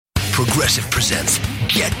Progressive presents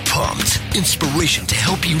Get Pumped. Inspiration to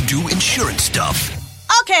help you do insurance stuff.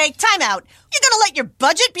 Okay, time out. You're gonna let your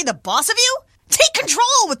budget be the boss of you? Take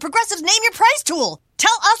control with Progressive's Name Your Price tool.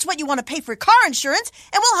 Tell us what you want to pay for car insurance,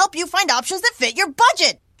 and we'll help you find options that fit your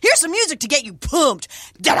budget. Here's some music to get you pumped.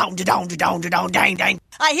 Da-dong, da-dong, da-dong, da-dong, dang, dang.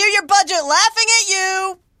 I hear your budget laughing at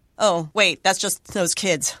you. Oh, wait, that's just those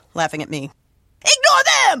kids laughing at me. Ignore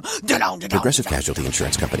them! Da-dong, da-dong, Progressive Casualty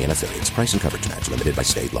Insurance Company and Affiliates. Price and coverage match limited by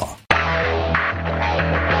state law.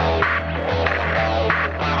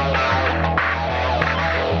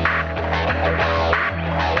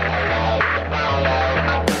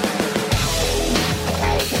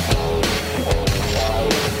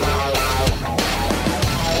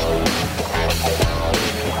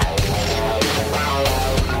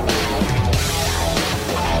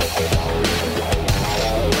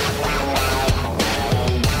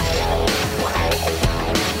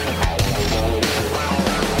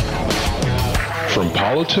 From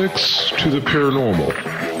politics to the paranormal,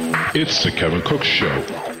 it's the Kevin Cook Show.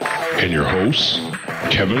 And your hosts,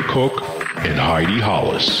 Kevin Cook and Heidi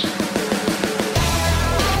Hollis.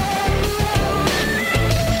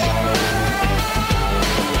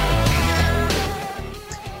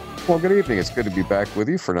 Well, good evening. It's good to be back with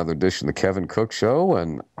you for another edition of the Kevin Cook Show.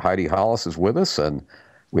 And Heidi Hollis is with us. And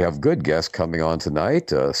we have good guests coming on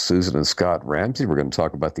tonight, Susan and Scott Ramsey. We're going to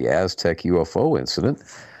talk about the Aztec UFO incident.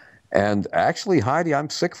 And actually, Heidi, I'm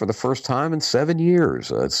sick for the first time in 7 years.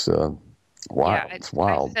 It's wild. Yeah, it's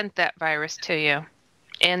wild. I sent that virus to you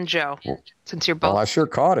and Joe, since you're both. Well, I sure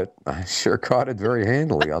caught it. I sure caught it very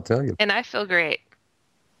handily, I'll tell you. And I feel great.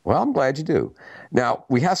 Well, I'm glad you do. Now,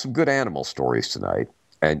 we have some good animal stories tonight.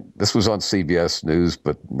 And this was on CBS News,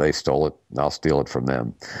 but they stole it, and I'll steal it from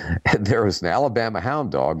them. And there was an Alabama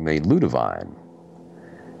hound dog named Ludivine.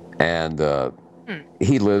 And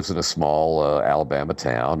he lives in a small Alabama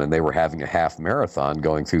town, and they were having a half marathon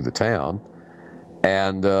going through the town.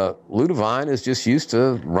 And Ludivine is just used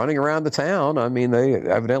to running around the town. I mean, they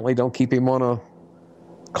evidently don't keep him on a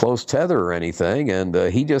close tether or anything, and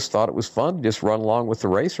he just thought it was fun to just run along with the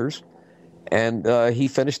racers. And he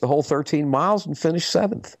finished the whole 13 miles and finished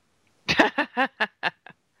 7th.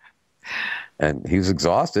 And he was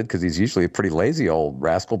exhausted because he's usually a pretty lazy old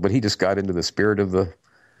rascal, but he just got into the spirit of the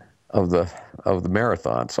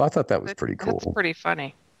marathon. So I thought that was pretty cool. That's pretty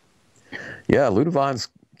funny. Yeah, Ludivine's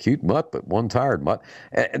cute mutt, but one tired mutt.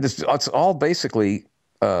 And it's all basically,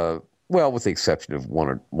 well, with the exception of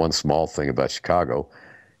one small thing about Chicago,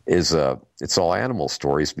 is it's all animal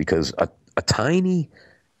stories because a tiny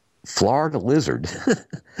Florida lizard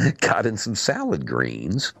got in some salad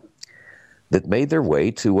greens that made their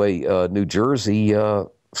way to a New Jersey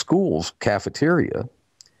school's cafeteria.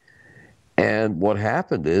 And what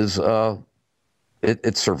happened is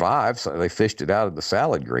it survived. So they fished it out of the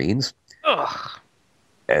salad greens. Ugh.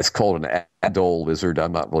 It's called an adole lizard.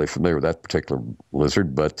 I'm not really familiar with that particular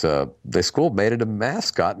lizard, but the school made it a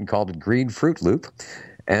mascot and called it Green Fruit Loop.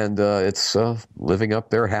 And it's living up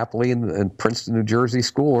there happily in Princeton, New Jersey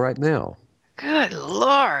school right now. Good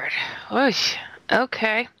Lord. Oish.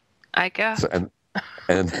 Okay, I guess. So,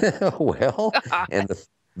 and well, and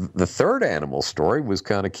the third animal story was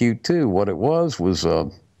kind of cute too. What it was a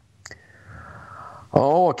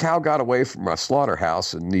cow got away from a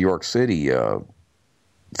slaughterhouse in New York City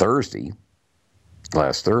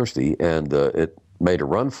last Thursday, and it made a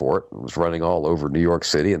run for it. It was running all over New York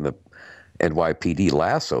City, and the NYPD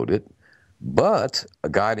lassoed it. But a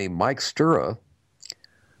guy named Mike Stura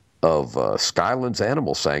of Skylands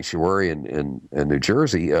Animal Sanctuary in New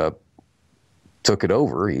Jersey took it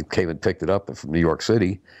over. He came and picked it up from New York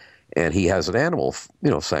City, and he has an animal,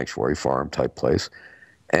 sanctuary farm type place.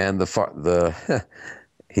 And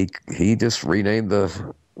he just renamed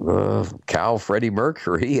the cow Freddie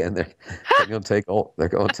Mercury, and they're going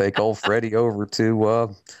to take old Freddie over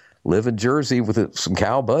to live in Jersey with some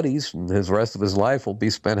cow buddies, and his rest of his life will be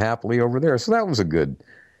spent happily over there. So that was a good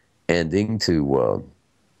ending to,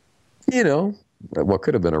 what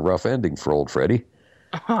could have been a rough ending for old Freddie.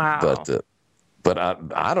 Wow. But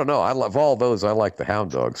I don't know. I love all those. I like the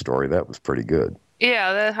hound dog story. That was pretty good.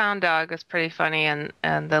 Yeah, the hound dog was pretty funny, and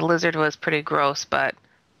the lizard was pretty gross, but...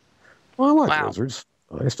 Well, I like lizards.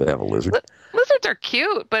 I used to have a lizard. Lizards are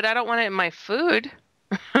cute, but I don't want it in my food.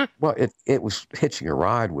 Well, it was hitching a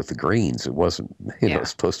ride with the greens. It wasn't,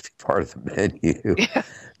 supposed to be part of the menu. Yeah.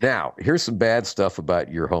 Now, here's some bad stuff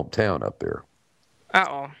about your hometown up there.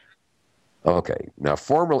 Uh-oh. Okay. Now,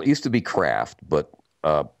 formerly, it used to be Kraft, but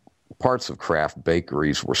parts of Kraft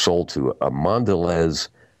bakeries were sold to a Mondelez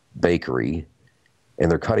bakery,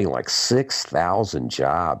 and they're cutting like 6,000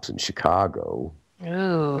 jobs in Chicago.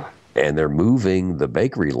 Ooh. And they're moving the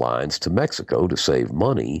bakery lines to Mexico to save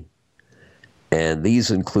money. And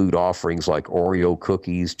these include offerings like Oreo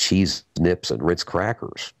cookies, cheese nips, and Ritz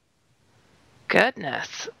crackers.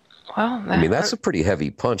 Goodness. Well, I mean, that's a pretty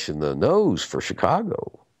heavy punch in the nose for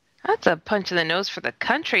Chicago. That's a punch in the nose for the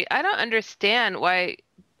country. I don't understand why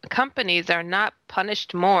companies are not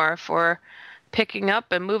punished more for picking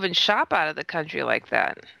up and moving shop out of the country like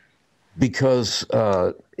that. Because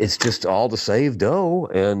it's just all to save dough.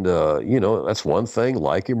 And, that's one thing.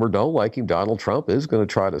 Like him or don't like him, Donald Trump is going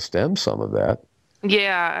to try to stem some of that.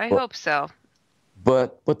 Yeah, I hope so.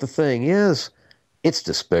 But the thing is, it's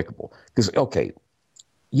despicable. Because, okay,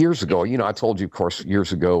 years ago, I told you, of course,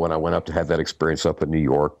 years ago when I went up to have that experience up in New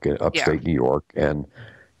York, upstate New York, and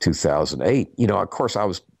 2008, of course, I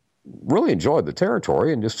was really enjoyed the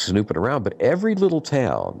territory and just snooping around. But every little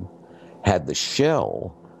town had the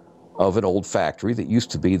shell of an old factory that used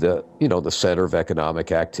to be the center of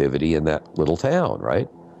economic activity in that little town, right?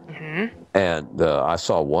 Mm-hmm. And I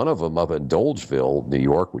saw one of them up in Dolgeville, New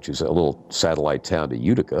York, which is a little satellite town to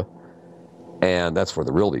Utica. And that's where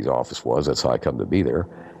the realty's office was. That's how I come to be there.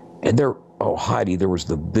 And Heidi, there was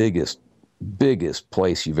the biggest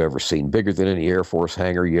place you've ever seen, bigger than any Air Force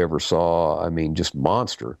hangar you ever saw. I mean, just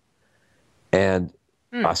monster. And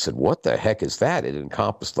I said, what the heck is that? It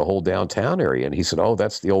encompassed the whole downtown area. And he said, oh,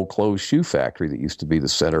 that's the old closed shoe factory that used to be the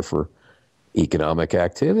center for economic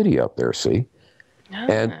activity up there, see?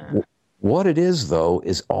 And what it is, though,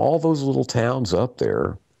 is all those little towns up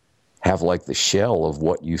there have like the shell of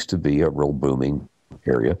what used to be a real booming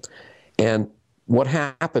area. And what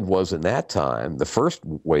happened was in that time, the first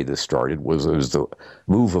way this started was it was the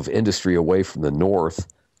move of industry away from the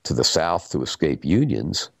north to the south to escape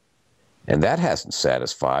unions. And that hasn't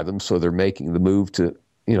satisfied them, so they're making the move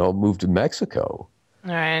to Mexico.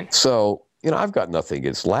 All right. So, I've got nothing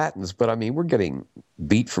against Latins, but I mean, we're getting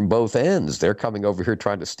beat from both ends. They're coming over here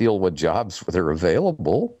trying to steal what jobs that are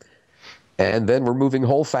available. And then we're moving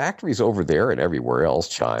whole factories over there and everywhere else,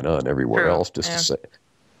 China and everywhere else, just to say.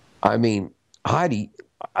 I mean, Heidi,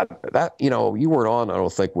 you weren't on, I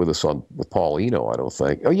don't think, with us with Paulino, I don't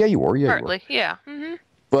think. Oh, yeah, you were. Yeah, partly, yeah. Mm-hmm.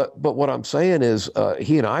 But what I'm saying is,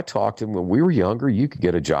 he and I talked, and when we were younger, you could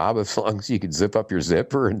get a job as long as you could zip up your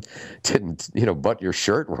zipper and didn't, button your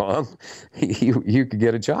shirt wrong. You could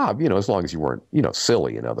get a job, as long as you weren't,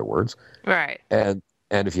 silly, in other words. Right. And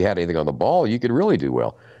if you had anything on the ball, you could really do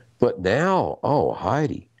well. But now,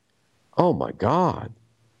 Heidi, oh my God,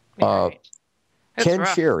 Ken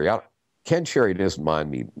Cherry. Ken Cherry doesn't mind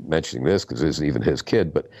me mentioning this because it isn't even his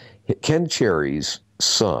kid, but Ken Cherry's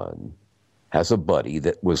son has a buddy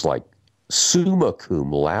that was like summa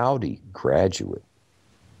cum laude graduate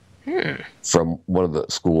from one of the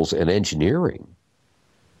schools in engineering.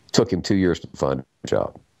 Took him 2 years to find a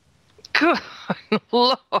job. Good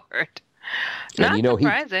Lord. Not and,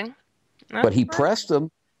 surprising. But he pressed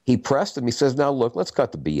him. He says, now, look, let's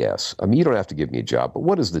cut the BS. I mean, you don't have to give me a job, but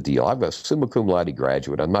what is the deal? I've got a summa cum laude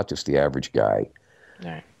graduate. I'm not just the average guy.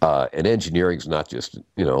 Right. And engineering's not just,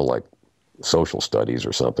 like social studies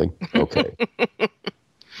or something. Okay.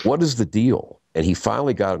 What is the deal? And he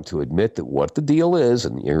finally got him to admit that what the deal is,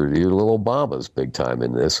 and your little Obama's big time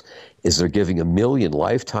in this, is they're giving 1 million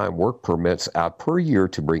lifetime work permits out per year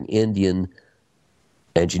to bring Indian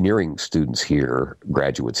engineering students here,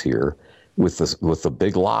 graduates here, with the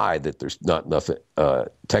big lie that there's not enough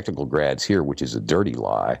technical grads here, which is a dirty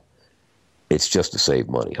lie. It's just to save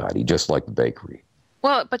money, Heidi, just like the bakery.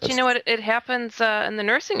 Well, but you know what? It happens in the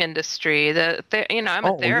nursing industry. I'm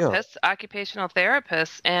a therapist, occupational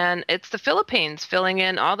therapist, and it's the Philippines filling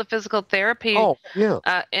in all the physical therapy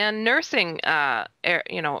and nursing,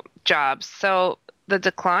 jobs. So the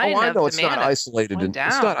decline. I know it's not isolated. It's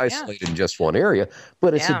not isolated in just one area,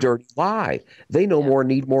 but it's a dirty lie. They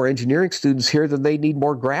need more engineering students here than they need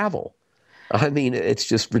more gravel. I mean, it's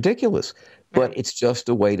just ridiculous. But it's just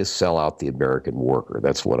a way to sell out the American worker.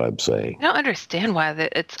 That's what I'm saying. I don't understand why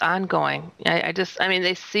it's ongoing.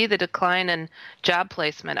 They see the decline in job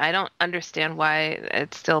placement. I don't understand why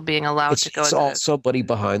it's still being allowed to go. It's all somebody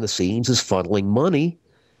behind the scenes is funneling money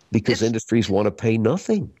because industries want to pay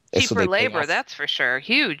nothing. Cheaper labor, that's for sure.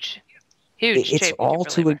 Huge. It's all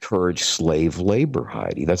to encourage slave labor,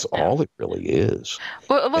 Heidi. That's all it really is.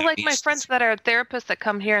 Well, like my friends that are therapists that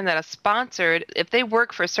come here and that are sponsored, if they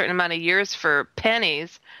work for a certain amount of years for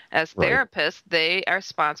pennies as therapists, they are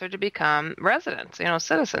sponsored to become residents,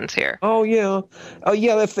 citizens here. Oh, yeah.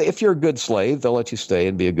 If you're a good slave, they'll let you stay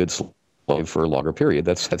and be a good slave for a longer period.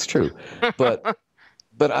 That's true.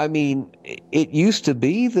 But I mean, it used to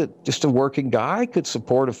be that just a working guy could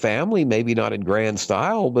support a family, maybe not in grand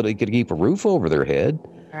style, but he could keep a roof over their head.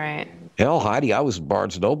 Right. Hell, Heidi, I was in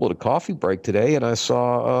Barnes & Noble at a coffee break today, and I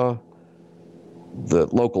saw some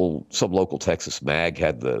local Texas mag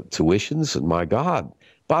had the tuitions, and my God,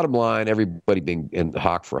 bottom line, everybody being in the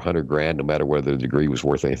hock for $100,000, no matter whether the degree was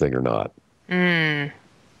worth anything or not. And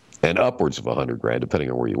upwards of $100,000,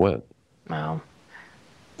 depending on where you went. Wow.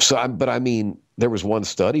 But I mean, there was one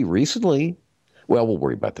study recently. Well, we'll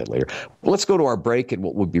worry about that later. Let's go to our break, and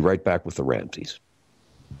we'll be right back with the Ramseys.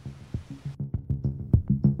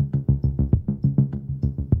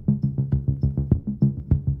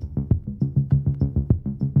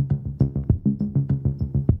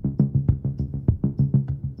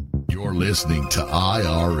 You're listening to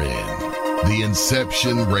IRN, the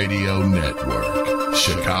Inception Radio Network,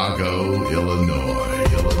 Chicago, Illinois.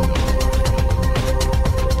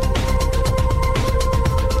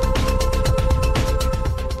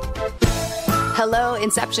 Hello,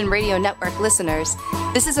 Inception Radio Network listeners.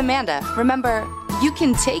 This is Amanda. Remember, you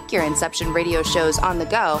can take your Inception Radio shows on the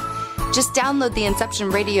go. Just download the Inception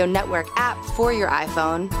Radio Network app for your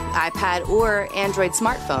iPhone, iPad, or Android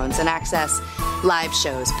smartphones and access live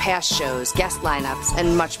shows, past shows, guest lineups,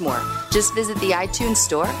 and much more. Just visit the iTunes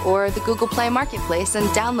Store or the Google Play Marketplace and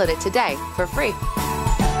download it today for free.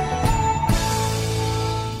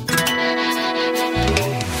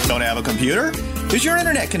 Don't have a computer? Is your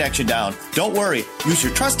internet connection down? Don't worry. Use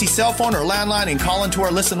your trusty cell phone or landline and call into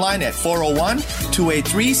our listen line at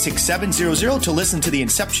 401-283-6700 to listen to the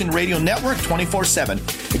Inception Radio Network 24/7.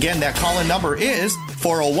 Again, that call-in number is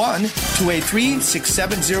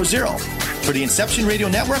 401-283-6700. For the Inception Radio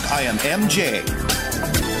Network, I am MJ.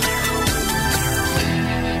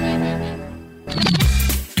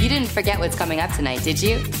 You didn't forget what's coming up tonight, did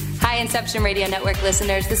you? Hi, Inception Radio Network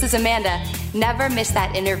listeners. This is Amanda. Never miss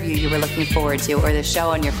that interview you were looking forward to or the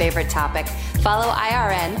show on your favorite topic. Follow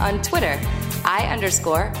IRN on Twitter,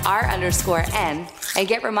 I_R_N, and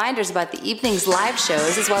get reminders about the evening's live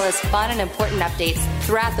shows as well as fun and important updates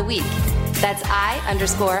throughout the week. That's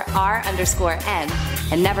I_R_N,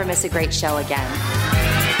 and never miss a great show again.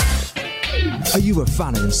 Are you a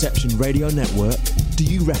fan of Inception Radio Network? Do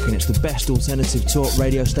you reckon it's the best alternative talk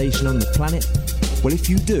radio station on the planet? Well, if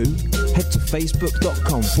you do, head to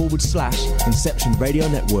facebook.com/Inception Radio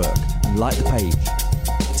Network and like the page.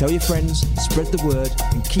 Tell your friends, spread the word,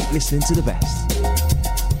 and keep listening to the best.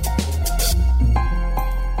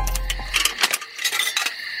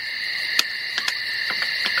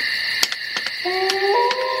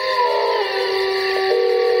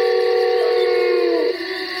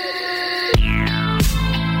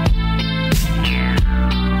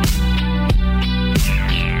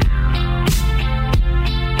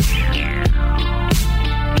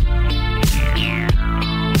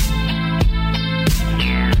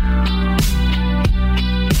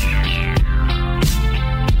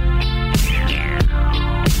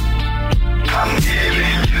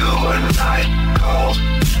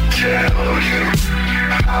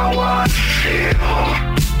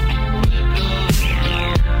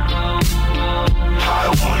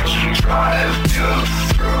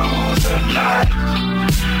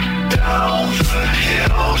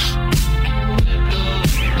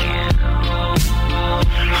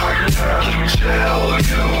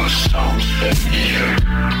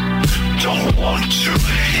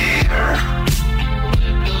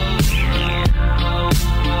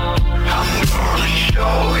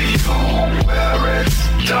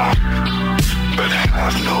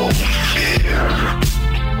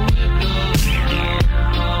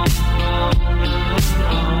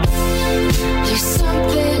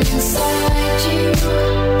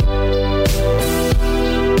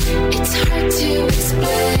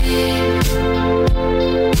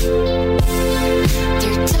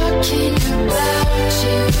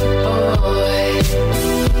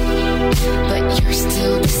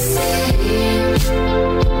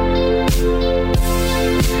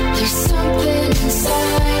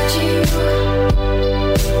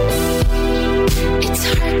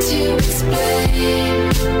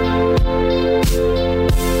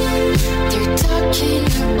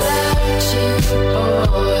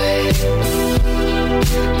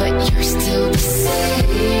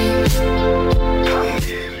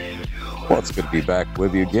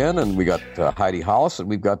 With you again, and we got Heidi Hollis, and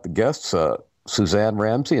we've got the guests Suzanne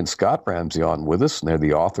Ramsey and Scott Ramsey on with us, and they're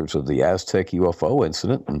the authors of the Aztec UFO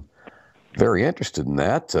incident, and very interested in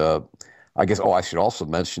that. I guess. I should also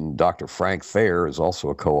mention Dr. Frank Thayer is also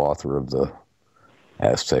a co-author of the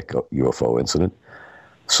Aztec UFO incident.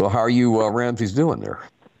 So, how are you Ramseys doing there?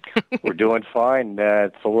 We're doing fine.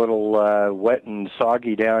 It's a little wet and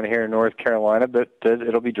soggy down here in North Carolina, but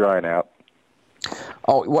it'll be drying out.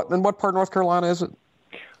 Oh, what part of North Carolina is it?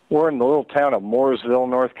 We're in the little town of Mooresville,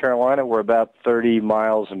 North Carolina. We're about 30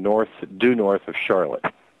 miles due north of Charlotte.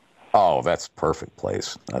 Oh, that's a perfect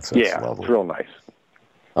place. That's lovely. It's real nice.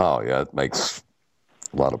 Oh, yeah, it makes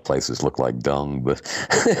a lot of places look like dung, but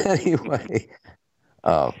anyway,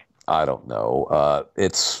 I don't know.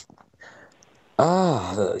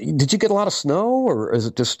 Did you get a lot of snow, or is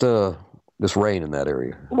it just rain in that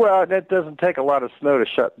area? Well, that doesn't take a lot of snow to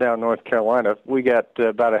shut down North Carolina. We got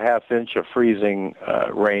about a half inch of freezing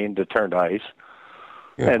rain to turn to ice.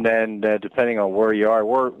 Yeah. And then, depending on where you are,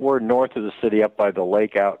 we're north of the city, up by the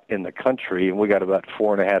lake, out in the country, and we got about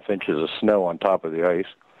 4.5 inches of snow on top of the ice.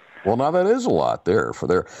 Well, now that is a lot there for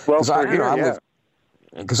there. Well,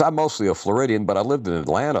 because I'm mostly a Floridian, but I lived in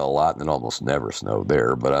Atlanta a lot, and it almost never snowed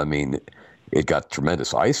there. But I mean, it got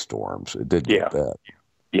tremendous ice storms. It did get that.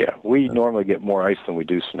 Yeah, we normally get more ice than we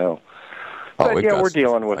do snow. But we're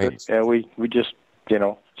dealing with it, and we just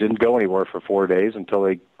didn't go anywhere for 4 days until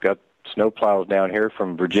they got snow plows down here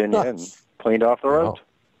from Virginia and cleaned off the roads.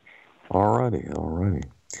 All righty.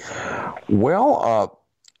 Well,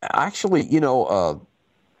 actually, of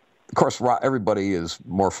course, everybody is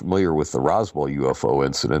more familiar with the Roswell UFO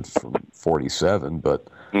incident from '47, but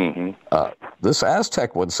this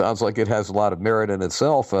Aztec one sounds like it has a lot of merit in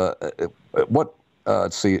itself.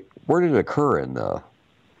 Let's see, where did it occur in?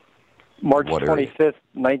 March 25th,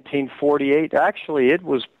 1948. Actually, it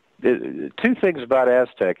was two things about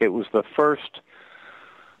Aztec. It was the first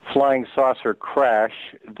flying saucer crash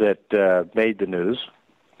that made the news.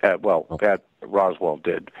 Roswell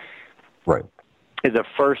did. Right. The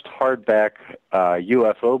first hardback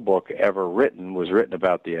UFO book ever written was written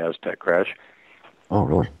about the Aztec crash. Oh,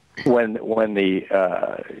 really? When the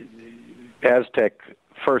Aztec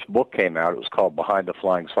first book came out, it was called Behind the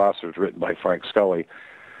Flying Saucers, written by Frank Scully.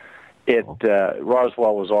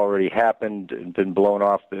 Roswell was already happened and been blown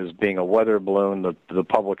off as being a weather balloon. The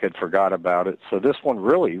public had forgot about it. So this one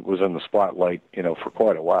really was in the spotlight, for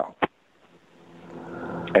quite a while.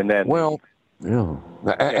 And then,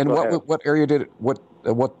 and what area did it? What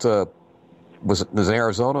was it? Was it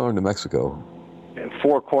Arizona or New Mexico?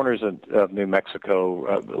 Four corners of New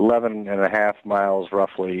Mexico, 11.5 miles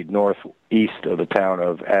roughly northeast of the town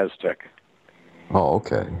of Aztec. Oh,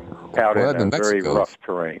 okay. Out in a very rough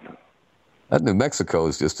terrain. That New Mexico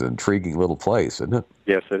is just an intriguing little place, isn't it?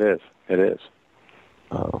 Yes, it is. It is.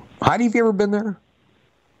 Heidi, have you ever been there?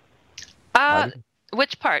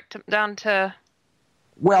 Which part? Down to...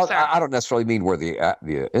 Well, I don't necessarily mean where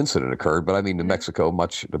the incident occurred, but I mean New Mexico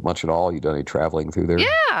much at all. You done any traveling through there?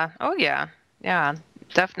 Yeah. Oh, yeah. Yeah,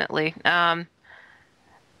 definitely. But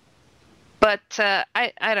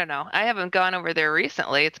I don't know. I haven't gone over there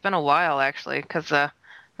recently. It's been a while, actually, because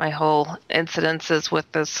my whole incidences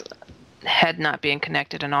with this head not being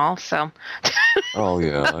connected and all. So. Oh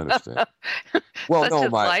yeah, I understand. Well, Such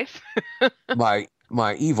is life.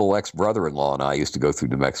 my evil ex-brother-in-law and I used to go through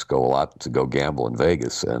New Mexico a lot to go gamble in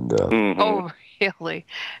Vegas, and oh really?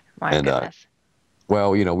 My goodness.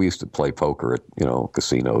 Well, we used to play poker at,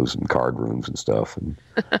 casinos and card rooms and stuff. And,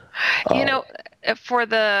 for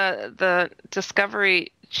the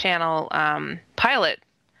Discovery Channel pilot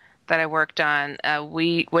that I worked on,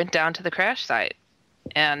 we went down to the crash site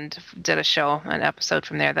and did an episode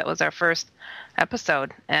from there. That was our first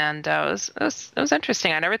episode, and it was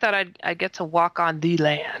interesting. I never thought I'd get to walk on the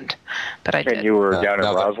land, but I did. And you were down in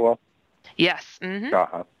Roswell? Yes. Mm-hmm.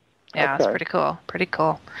 Uh-huh. Yeah, okay. It was pretty cool. Pretty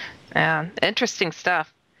cool. Interesting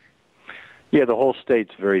stuff. Yeah, the whole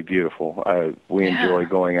state's very beautiful. We enjoy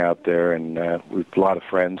going out there, and we've a lot of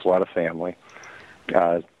friends, a lot of family.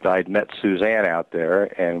 I'd met Suzanne out there,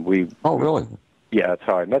 and we... Oh, really? Yeah, that's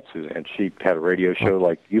how I met Suzanne. She had a radio show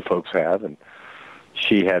like you folks have, and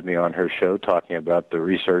she had me on her show talking about the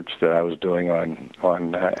research that I was doing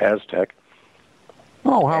on Aztec.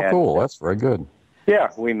 Oh, how cool. That's very good. Yeah,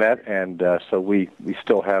 we met, and so we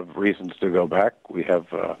still have reasons to go back. We have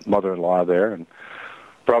mother-in-law there, and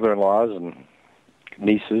brother-in-laws, and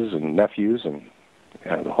nieces, and nephews, and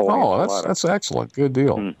the whole... Oh, that's excellent. Good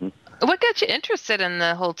deal. Mm-hmm. What got you interested in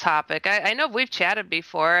the whole topic? I know we've chatted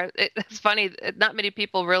before. It's funny, not many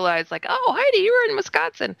people realize, like, oh, Heidi, you were in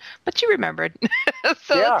Wisconsin, but you remembered.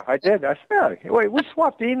 Yeah, I did. Wait, we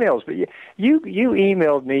swapped emails, but you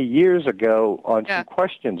emailed me years ago on some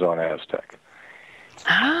questions on Aztec.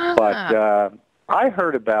 Ah. But I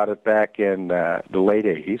heard about it back in the late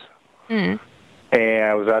 80s, and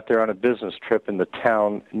I was out there on a business trip in the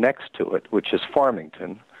town next to it, which is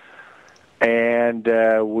Farmington. And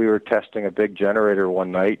we were testing a big generator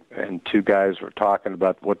one night, and two guys were talking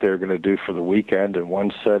about what they were going to do for the weekend. And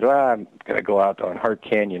one said, I'm going to go out on Hart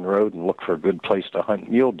Canyon Road and look for a good place to hunt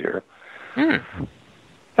mule deer. And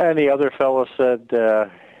the other fellow said,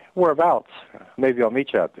 whereabouts? Maybe I'll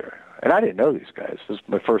meet you out there. And I didn't know these guys. This is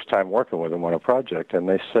my first time working with them on a project. And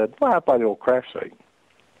they said, well, out by the old crash site.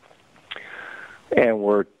 And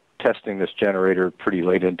we're testing this generator pretty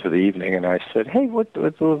late into the evening. And I said, hey, what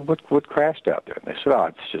crashed out there? And they said, oh,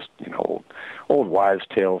 it's just, old wives'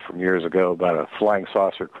 tale from years ago about a flying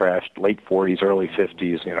saucer crashed, late 40s, early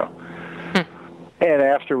 50s, And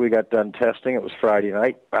after we got done testing, it was Friday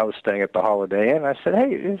night. I was staying at the Holiday Inn. I said,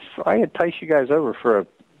 hey, if I entice you guys over for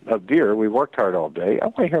a beer, we worked hard all day. I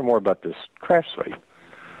want to hear more about this crash site.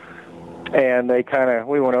 And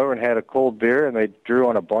we went over and had a cold beer, and they drew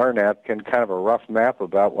on a bar napkin kind of a rough map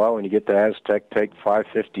about, well, when you get to Aztec, take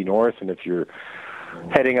 550 north, and if you're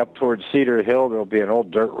heading up towards Cedar Hill, there'll be an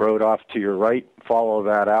old dirt road off to your right. Follow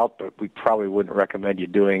that out, but we probably wouldn't recommend you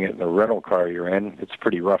doing it in the rental car you're in. It's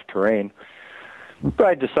pretty rough terrain. But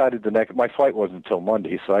I decided my flight wasn't until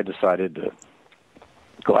Monday, so I decided to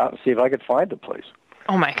go out and see if I could find the place.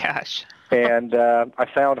 Oh, my gosh. And I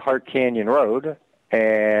found Hart Canyon Road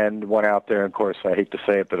and went out there. And, of course, I hate to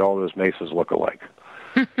say it, but all those mesas look alike.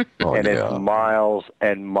 It's miles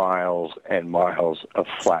and miles and miles of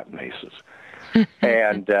flat mesas.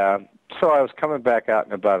 And so I was coming back out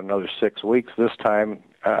in about another 6 weeks. This time,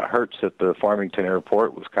 Hertz at the Farmington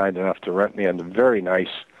Airport was kind enough to rent me a very nice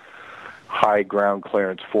high ground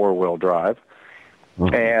clearance 4-wheel drive.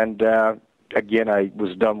 And again, I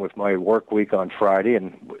was done with my work week on Friday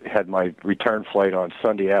and had my return flight on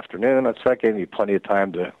Sunday afternoon. So that gave me plenty of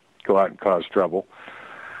time to go out and cause trouble.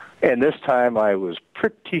 And this time I was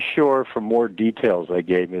pretty sure from more details they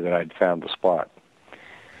gave me that I'd found the spot.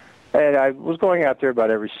 And I was going out there about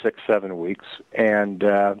every 6-7 weeks, and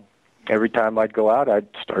every time I'd go out, I'd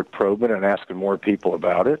start probing and asking more people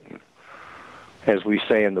about it. And as we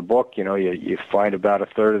say in the book, you find about a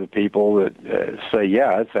third of the people that say,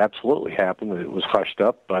 yeah, it's absolutely happened. It was hushed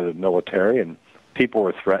up by the military, and people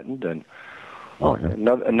were threatened. And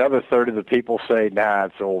another third of the people say, nah,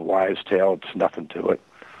 it's an old wives' tale. It's nothing to it.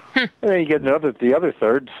 And then you get the other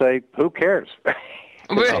third say, who cares?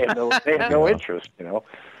 They have no interest,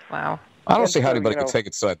 Wow. I don't see how anybody could take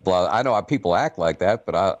it so blah. I know people act like that,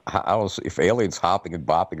 but I don't see, if aliens hopping and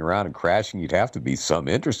bopping around and crashing, you'd have to be some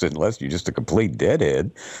interested, unless you're just a complete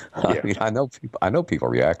deadhead. Yeah. I mean, I know people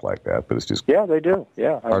react like that, but it's just they do.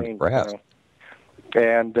 Yeah, hard to grasp.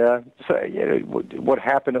 And what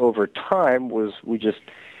happened over time was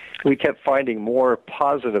we kept finding more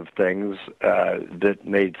positive things that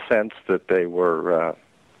made sense that they were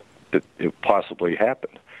that it possibly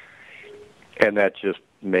happened, and that just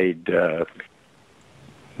made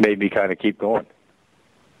me kind of keep going.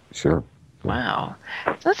 Sure. Wow,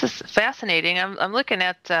 this is fascinating. I'm looking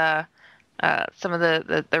at some of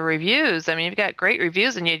the reviews. I mean, you've got great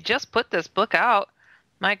reviews, and you just put this book out.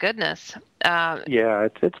 My goodness.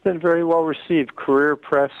 It's been very well received. Career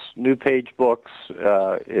Press New Page Books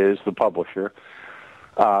is the publisher.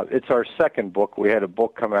 It's our second book. We had a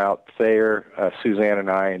book come out, Thayer, Suzanne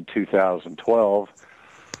and I, in 2012.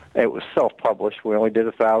 It was self-published. We only did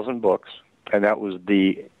 1,000 books, and that was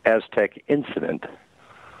the Aztec incident.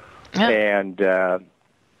 Yeah. And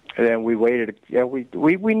then we waited.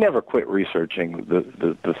 We never quit researching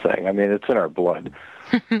the thing. I mean, it's in our blood.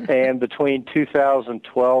 And between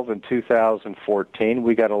 2012 and 2014,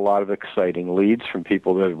 we got a lot of exciting leads from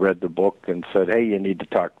people that read the book and said, "Hey, you need to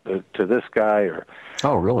talk to this guy." Or,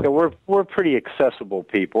 oh, really? We're pretty accessible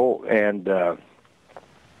people, and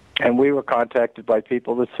we were contacted by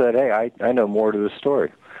people that said, "Hey, I know more to the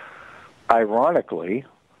story." Ironically,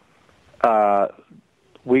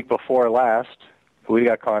 week before last, we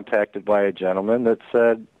got contacted by a gentleman that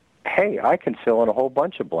said, "Hey, I can fill in a whole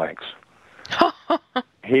bunch of blanks."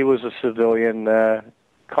 He was a civilian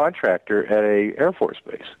contractor at a Air Force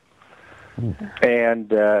base.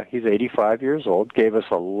 And he's 85 years old, gave us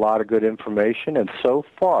a lot of good information, and so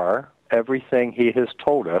far, everything he has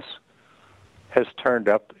told us has turned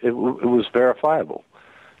up. It was verifiable.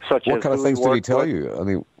 What kind of things did he tell you? I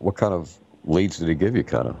mean, what kind of leads did he give you,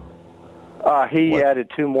 kind of? He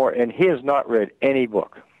added 2 more, and he has not read any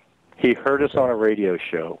book. He heard us on a radio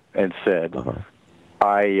show and said,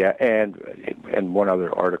 and one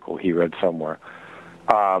other article he read somewhere,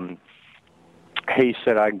 he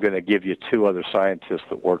said, "I'm going to give you 2 other scientists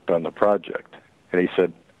that worked on the project." And he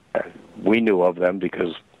said, "We knew of them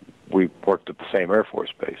because we worked at the same Air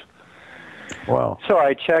Force base." Wow. So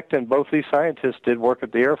I checked, and both these scientists did work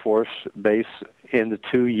at the Air Force base in the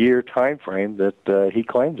 2-year time frame that he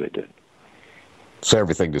claims they did. So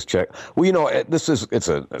everything just checked. Well, it's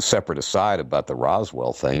a separate aside about the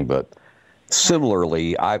Roswell thing, but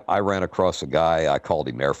similarly, I ran across a guy, I called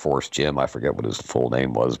him Air Force Jim, I forget what his full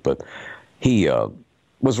name was, but he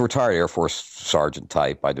was a retired Air Force sergeant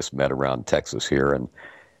type. I just met around Texas here, and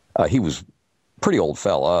he was pretty old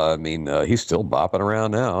fella. I mean, he's still bopping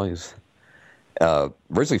around now. He's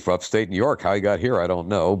originally from upstate New York. How he got here, I don't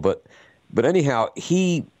know. But anyhow,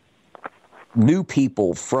 he knew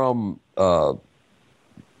people from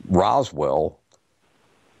Roswell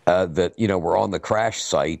that, were on the crash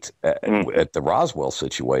site at the Roswell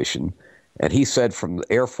situation. And he said from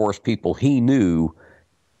the Air Force people he knew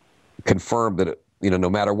confirmed that, no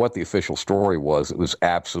matter what the official story was, it was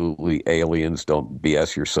absolutely aliens. Don't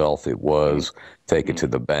BS yourself. It was. Take it to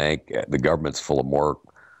the bank. The government's full of more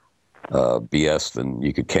BS than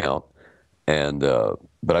you could count. And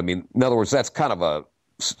but I mean, in other words, that's kind of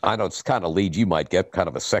I know it's kind of lead you might get, kind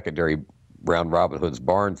of a secondary round Robin Hood's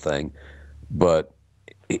barn thing, but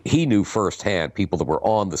he knew firsthand people that were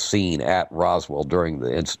on the scene at Roswell during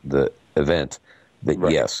the event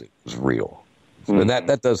that yes, it was real. And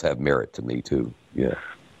that does have merit to me too. Yeah.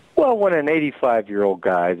 Well, when an 85-year-old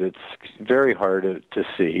guy that's very hard to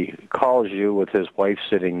see calls you with his wife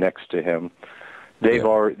sitting next to him, they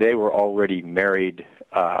were already married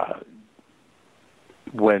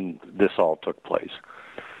when this all took place.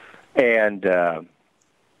 And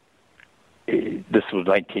this was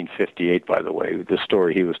 1958, by the way, the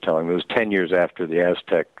story he was telling. It was 10 years after the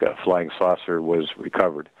Aztec flying saucer was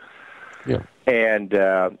recovered. Yeah. And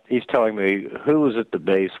he's telling me who was at the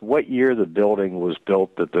base, what year the building was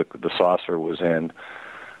built that the saucer was in.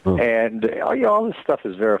 And all this stuff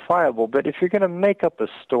is verifiable, but if you're going to make up a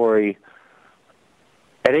story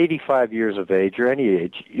at 85 years of age or any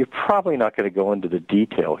age, you're probably not going to go into the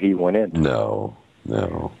detail he went into. No.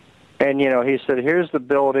 And, he said, here's the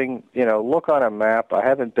building, look on a map. I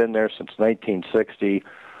haven't been there since 1960.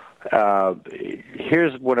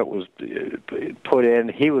 Here's when it was put in.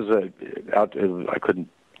 He was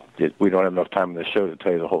we don't have enough time in the show to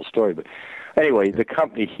tell you the whole story. But anyway, the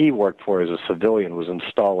company he worked for as a civilian was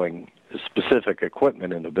installing specific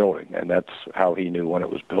equipment in the building, and that's how he knew when it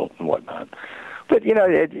was built and whatnot. But,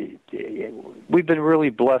 we've been really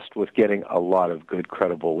blessed with getting a lot of good,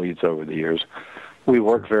 credible leads over the years. We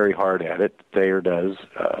work very hard at it. Thayer does.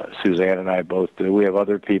 Suzanne and I both do. We have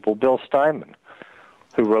other people. Bill Steinman,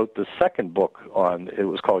 who wrote the second book it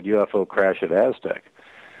was called UFO Crash at Aztec.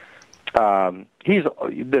 He's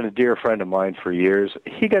been a dear friend of mine for years.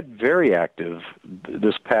 He got very active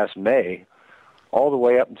this past May, all the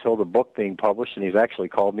way up until the book being published, and he's actually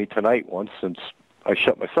called me tonight once since I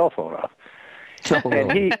shut my cell phone off.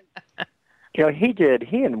 And he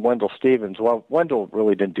and Wendell Stevens, well, Wendell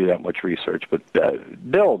really didn't do that much research, but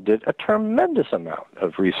Bill did a tremendous amount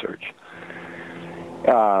of research.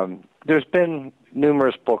 There's been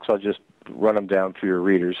numerous books. I'll just run them down for your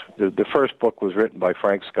readers. The first book was written by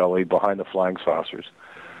Frank Scully, Behind the Flying Saucers.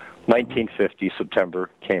 1950, September,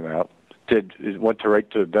 came out. Went right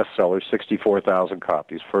to bestsellers, 64,000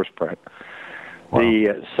 copies, first print. Wow.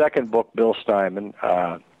 The second book, Bill Steinman,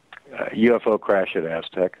 UFO Crash at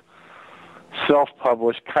Aztec.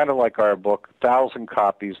 Self-published, kind of like our book, 1,000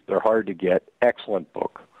 copies. They're hard to get. Excellent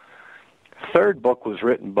book. Third book was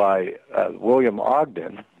written by William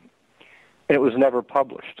Ogden, and it was never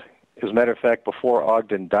published. As a matter of fact, before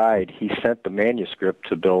Ogden died, he sent the manuscript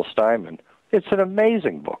to Bill Steinman. It's an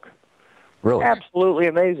amazing book. Really? Absolutely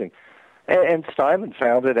amazing. And Steinman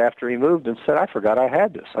found it after he moved and said, I forgot I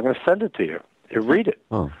had this. I'm going to send it to you. Read it.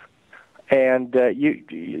 Oh. And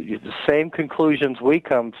the same conclusions we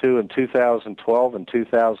come to in 2012 and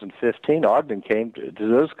 2015, Ogden came to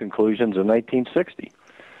those conclusions in 1960.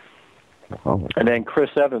 Oh. And then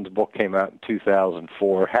Chris Evans' book came out in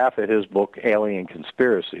 2004. Half of his book, Alien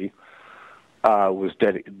Conspiracy, was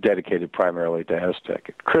dedicated primarily to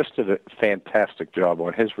Aztec. Chris did a fantastic job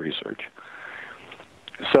on his research.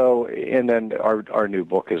 So, and then our new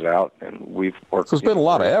book is out, and we've worked. So there's been a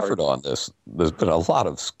lot of effort on this. There's been a lot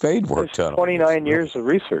of spade work done. 29 years of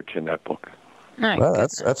research in that book. Well,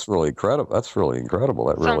 that's really incredible. That's really incredible.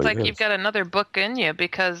 That sounds really like you've got another book in you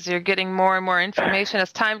because you're getting more and more information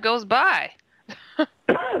as time goes by.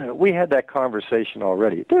 We had that conversation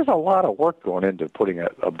already. There's a lot of work going into putting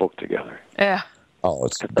a book together. Yeah. Oh,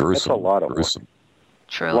 it's gruesome. It's a lot of work.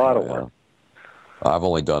 Truly. A lot of work. I've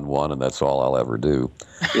only done one, and that's all I'll ever do.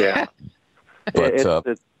 Yeah. But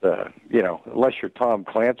it's unless you're Tom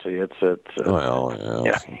Clancy, it's well,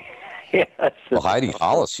 yeah. Well, Heidi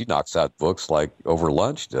Hollis, she knocks out books like over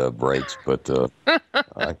lunch breaks, but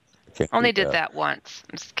I can't. Only did that once.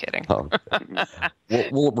 I'm just kidding. Okay.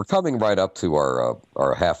 Well, we're coming right up to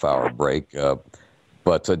our half-hour break,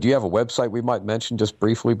 but do you have a website we might mention just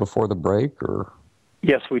briefly before the break, or?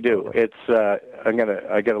 Yes, we do. It's I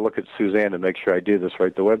got to look at Suzanne to make sure I do this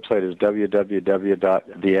right. The website is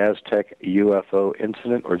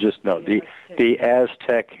www.theaztecufoincident, or just the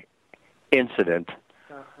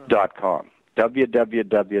aztecincident.com.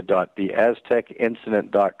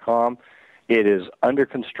 www.theaztecincident.com. It is under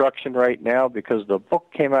construction right now because the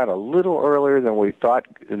book came out a little earlier than we thought,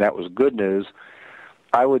 and that was good news.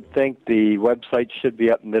 I would think the website should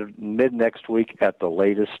be up mid next week at the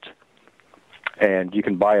latest, and you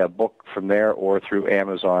can buy a book from there or through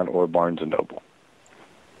Amazon or Barnes & Noble.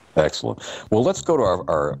 Excellent. Well, let's go to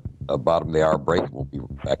our bottom of the hour break. We'll be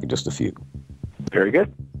back in just a few. Very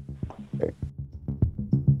good. Okay.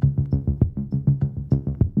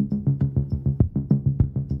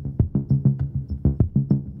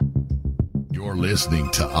 You're listening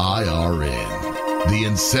to IRN, the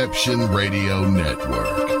Inception Radio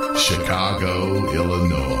Network, Chicago,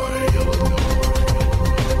 Illinois.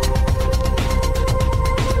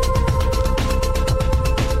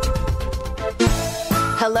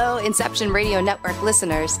 Hello, Inception Radio Network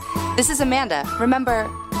listeners. This is Amanda. Remember,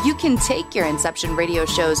 you can take your Inception Radio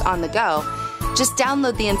shows on the go. Just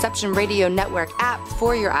download the Inception Radio Network app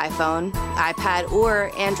for your iPhone, iPad,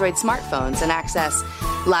 or Android smartphones and access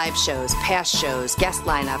live shows, past shows, guest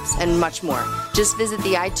lineups, and much more. Just visit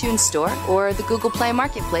the iTunes Store or the Google Play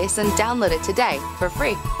Marketplace and download it today for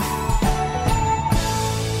free.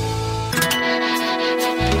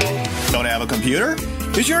 Don't have a computer?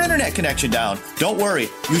 Is your internet connection down? Don't worry.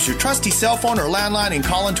 Use your trusty cell phone or landline and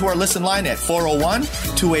call into our listen line at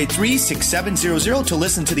 401-283-6700 to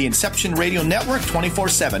listen to the Inception Radio Network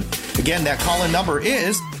 24/7. Again, that call-in number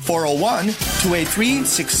is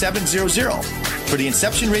 401-283-6700. For the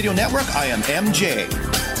Inception Radio Network, I am MJ.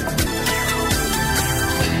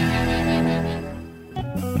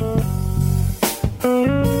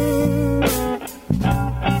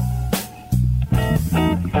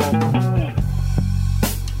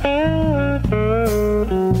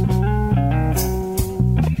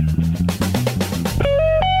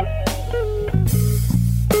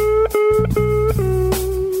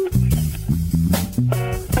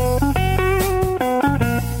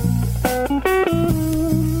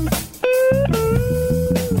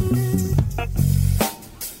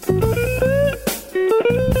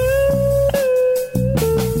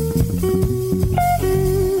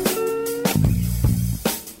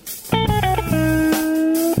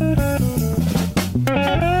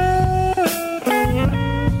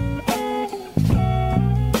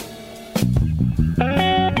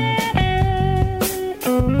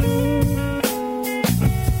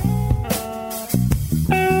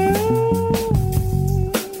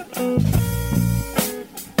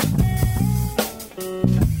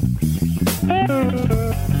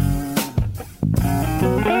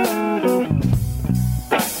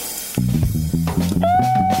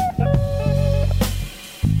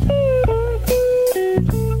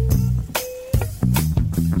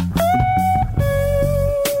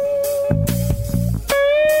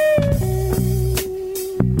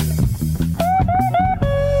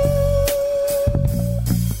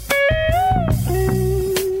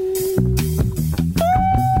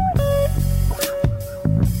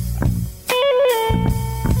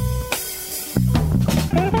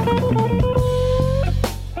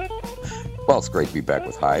 It's great to be back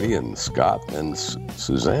with Heidi and Scott and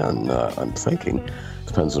Suzanne. I'm thinking,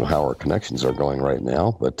 depends on how our connections are going right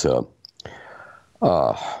now. But,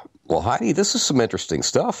 well, Heidi, this is some interesting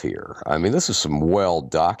stuff here. I mean, this is some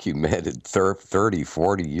well-documented 30,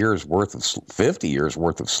 40 years worth of, 50 years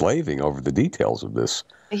worth of slaving over the details of this.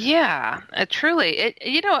 Yeah, truly.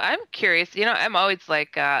 I'm curious. I'm always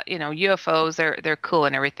like, UFOs, they're cool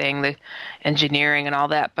and everything, the engineering and all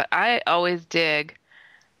that. But I always dig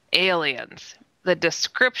aliens, the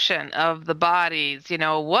description of the bodies,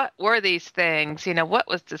 what were these things, what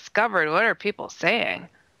was discovered, what are people saying?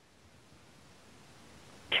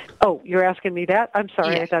 Oh, you're asking me that? I'm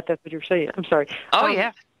sorry, yeah. I thought that's what you were saying. I'm sorry. Oh,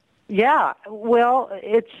 yeah. Yeah, well,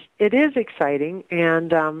 it is exciting,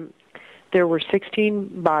 and there were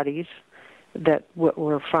 16 bodies that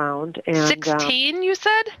were found. And 16, you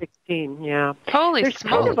said? 16, yeah. Holy There's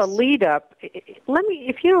smokes. kind of a lead up. Let me,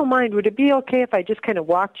 if you don't mind, would it be okay if I just kind of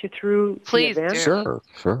walked you through Please the event?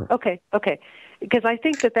 Sure. Okay. Because I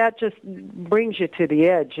think that just brings you to the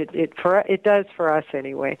edge. It does for us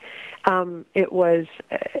anyway. It was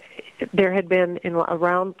there had been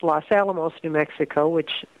around Los Alamos, New Mexico,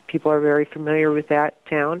 which people are very familiar with that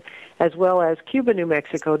town, as well as Cuba, New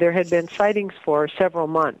Mexico. There had been sightings for several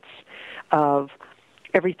months of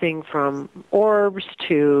everything from orbs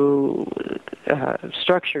to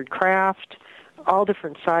structured craft, all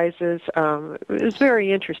different sizes. It was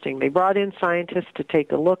very interesting. They brought in scientists to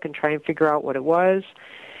take a look and try and figure out what it was.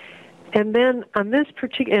 And then on this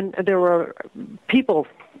particular, and there were people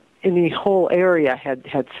in the whole area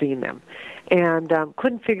had seen them, and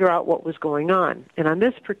couldn't figure out what was going on. And on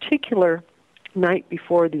this particular night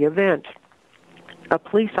before the event, a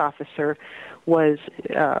police officer was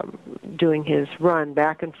doing his run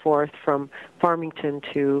back and forth from Farmington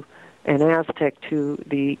and Aztec to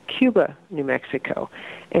the Cuba, New Mexico.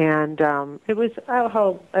 And it was,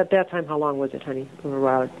 at that time, how long was it, honey?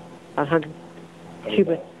 About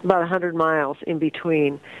 100 miles in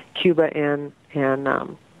between Cuba and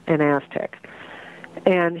Aztec.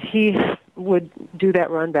 And he would do that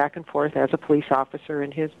run back and forth as a police officer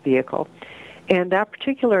in his vehicle. And that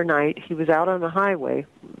particular night, he was out on the highway,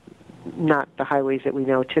 not the highways that we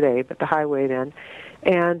know today, but the highway then,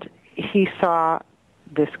 and he saw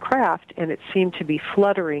this craft, and it seemed to be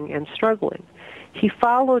fluttering and struggling. He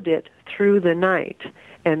followed it through the night,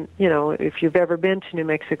 and, you know, if you've ever been to New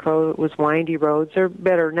Mexico, it was windy roads. They're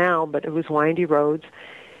better now, but it was windy roads.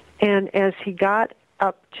 And as he got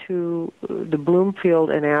up to the Bloomfield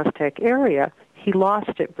and Aztec area, he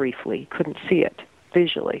lost it briefly. He couldn't see it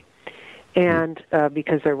visually, and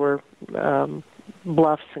because there were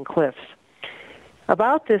bluffs and cliffs.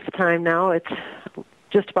 About this time now, it's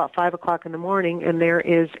just about 5 o'clock in the morning, and there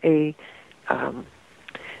is a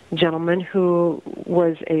gentleman who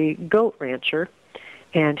was a goat rancher,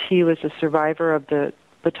 and he was a survivor of the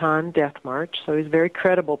Bataan Death March, so he's a very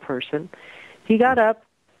credible person. He got up,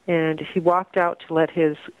 and he walked out to let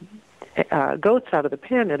his goats out of the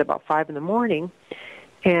pen at about 5 in the morning,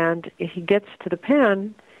 and he gets to the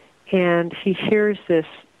pen, and he hears this,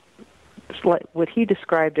 what he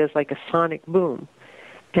described as like a sonic boom.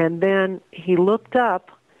 And then he looked up,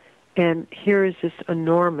 and here's this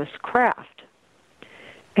enormous craft.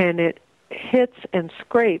 And it hits and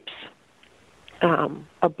scrapes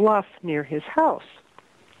a bluff near his house,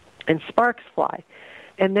 and sparks fly.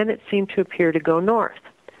 And then it seemed to appear to go north.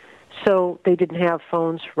 So they didn't have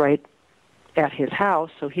phones right at his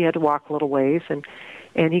house, so he had to walk a little ways,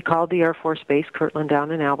 and he called the Air Force Base, Kirtland,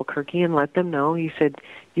 down in Albuquerque, and let them know. He said,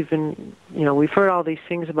 we've heard all these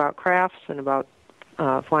things about crafts and about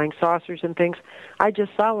flying saucers and things. I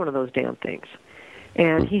just saw one of those damn things.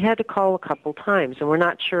 And he had to call a couple times, and we're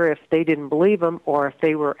not sure if they didn't believe him or if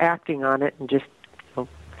they were acting on it and just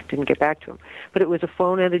didn't get back to him. But it was a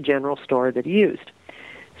phone at a general store that he used.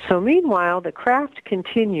 So meanwhile, the craft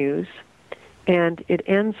continues, and it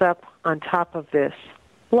ends up on top of this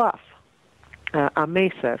bluff, a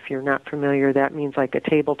mesa. If you're not familiar, that means like a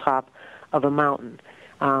tabletop of a mountain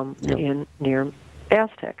near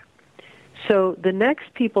Aztec. So the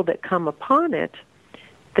next people that come upon it,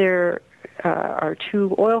 there are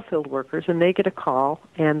two oil field workers, and they get a call,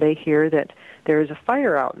 and they hear that there is a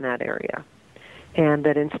fire out in that area, and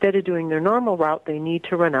that instead of doing their normal route, they need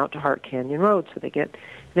to run out to Hart Canyon Road. So they get in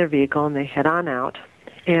their vehicle, and they head on out.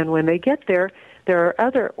 And when they get there are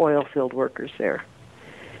other oil field workers there.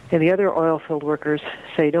 And the other oil field workers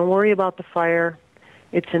say, don't worry about the fire.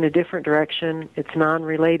 It's in a different direction. It's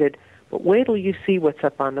non-related. But wait till you see what's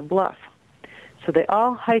up on the bluff. So they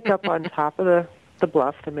all hike up on top of the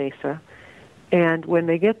bluff, the mesa, and when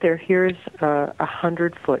they get there, here's a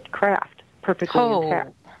 100-foot craft, perfectly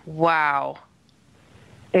intact. Wow.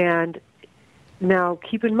 And now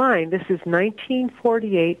keep in mind, this is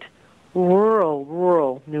 1948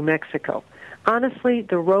 rural New Mexico. Honestly,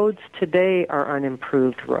 the roads today are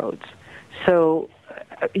unimproved roads. So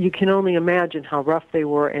you can only imagine how rough they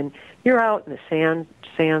were. And you're out in the sand,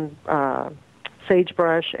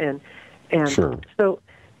 sagebrush, and sure. So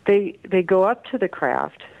they go up to the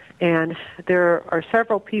craft, and there are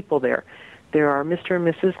several people there. There are Mr. and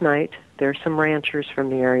Mrs. Knight. There's some ranchers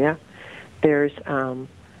from the area. There's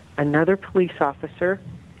another police officer.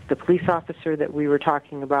 The police officer that we were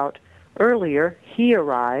talking about earlier, he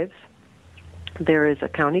arrives. There is a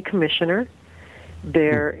county commissioner.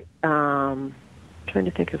 There, trying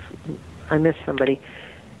to think if I missed somebody.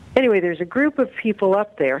 Anyway, there's a group of people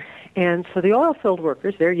up there, and so the oil field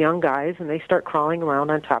workers, they're young guys, and they start crawling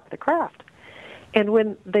around on top of the craft. And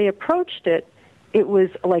when they approached it, it was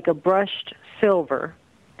like a brushed silver.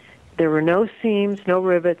 There were no seams, no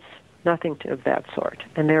rivets, nothing of that sort.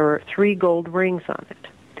 And there were 3 gold rings on it.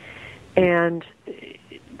 And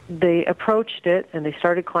they approached it, and they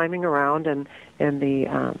started climbing around, and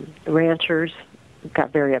the ranchers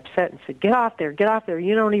got very upset and said, get off there,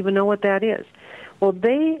 you don't even know what that is. Well,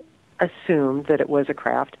 they assumed that it was a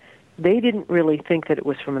craft. They didn't really think that it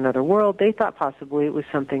was from another world. They thought possibly it was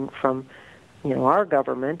something from, our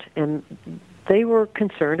government, and they were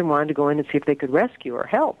concerned and wanted to go in and see if they could rescue or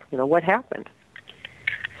help. What happened?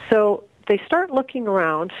 So they start looking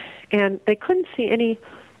around, and they couldn't see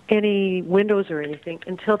any windows or anything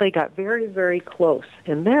until they got very, very close.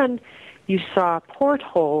 And then you saw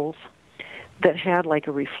portholes that had like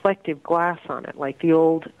a reflective glass on it, like the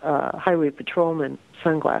old highway patrolman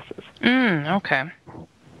sunglasses. Okay.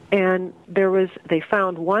 And they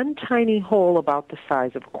found one tiny hole about the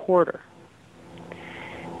size of a quarter.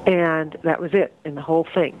 And that was it in the whole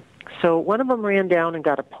thing. So one of them ran down and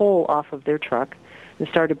got a pole off of their truck and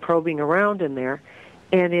started probing around in there,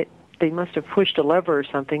 and they must have pushed a lever or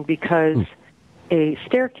something because a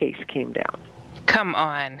staircase came down. Come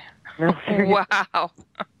on. No, wow.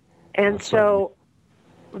 And so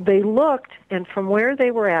they looked, and from where they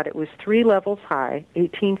were at, it was 3 levels high,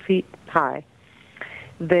 18 feet high.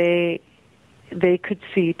 They could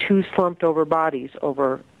see 2 slumped over bodies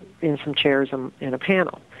over in some chairs in a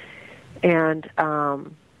panel. And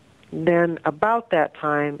then about that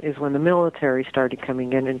time is when the military started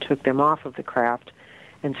coming in and took them off of the craft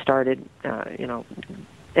and started,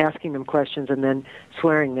 asking them questions and then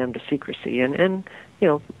swearing them to secrecy and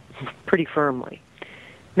pretty firmly.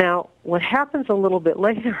 Now, what happens a little bit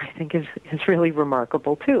later, I think, is really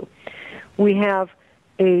remarkable, too. We have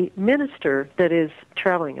a minister that is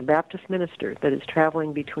traveling, a Baptist minister that is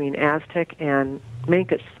traveling between Aztec and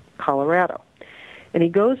Mancos, Colorado. And he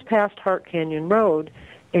goes past Hart Canyon Road,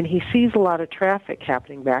 and he sees a lot of traffic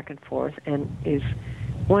happening back and forth and is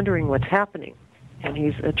wondering what's happening. And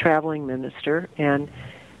he's a traveling minister, and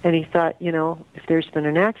he thought, if there's been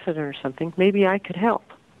an accident or something, maybe I could help.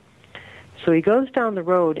 So he goes down the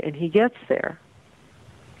road, and he gets there.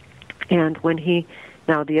 And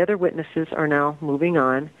now the other witnesses are now moving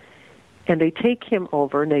on, and they take him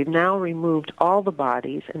over, and they've now removed all the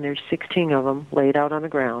bodies, and there's 16 of them laid out on the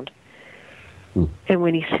ground. And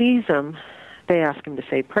when he sees them, they ask him to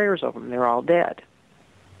say prayers over them. They're all dead.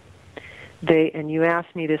 And you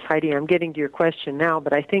asked me this, Heidi, I'm getting to your question now,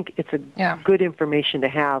 but I think it's good information to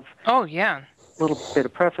have. Oh, yeah. A little bit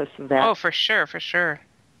of preface of that. Oh, for sure.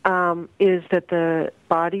 Is that the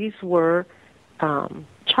bodies were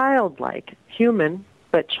childlike, human,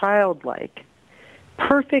 but childlike.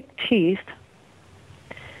 Perfect teeth.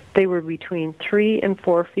 They were between 3 and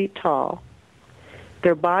 4 feet tall.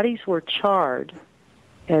 Their bodies were charred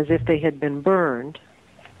as if they had been burned.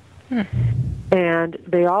 And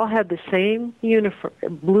they all had the same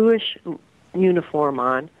bluish uniform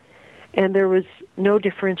on, and there was no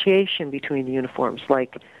differentiation between the uniforms,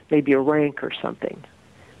 like maybe a rank or something.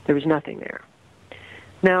 There was nothing there.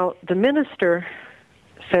 Now, the minister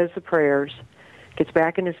says the prayers, gets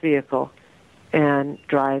back in his vehicle, and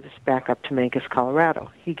drives back up to Mancos, Colorado.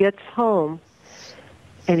 He gets home,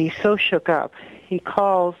 and he's so shook up. He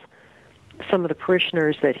calls some of the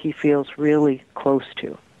parishioners that he feels really close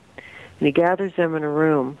to. And he gathers them in a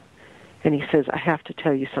room, and he says, I have to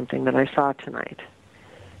tell you something that I saw tonight.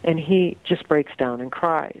 And he just breaks down and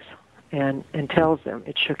cries and tells them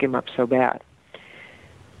it shook him up so bad.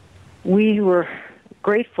 We were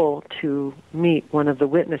grateful to meet one of the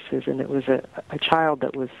witnesses, and it was a child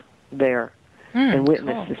that was there and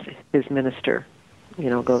witnessed his minister,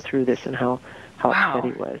 go through this and how upset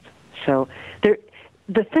he was. So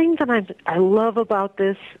the thing that I love about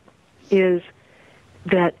this is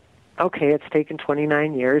that, okay, it's taken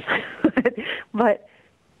 29 years, but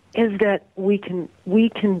is that we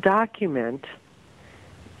can document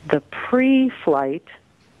the pre-flight,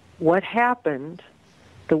 what happened,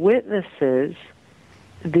 the witnesses,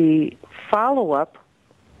 the follow-up,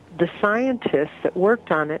 the scientists that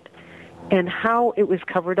worked on it, and how it was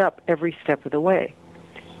covered up every step of the way.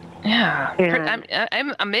 Yeah, and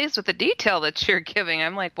I'm amazed with the detail that you're giving.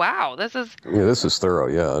 I'm like, wow, this is thorough.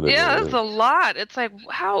 Yeah, that's a lot. It's like,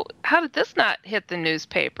 how did this not hit the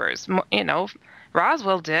newspapers?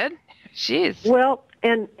 Roswell did. Jeez. Well,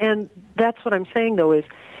 and that's what I'm saying though is,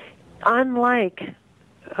 unlike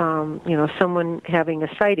someone having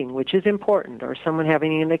a sighting, which is important, or someone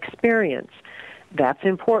having an experience, that's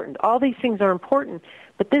important. All these things are important.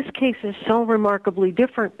 But this case is so remarkably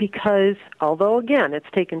different because, although, again, it's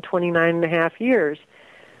taken 29 and a half years,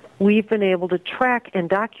 we've been able to track and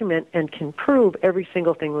document and can prove every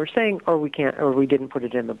single thing we're saying, or we can't, or we didn't put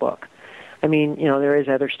it in the book. I mean, there is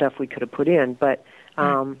other stuff we could have put in, but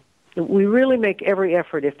we really make every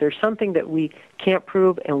effort. If there's something that we can't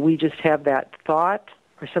prove and we just have that thought,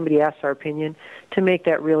 or somebody asks our opinion, to make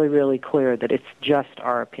that really, really clear that it's just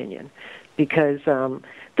our opinion. Because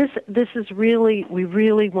this is really, we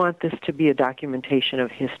really want this to be a documentation of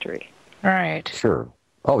history. Right. Sure.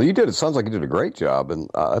 Oh, you did. It sounds like you did a great job, and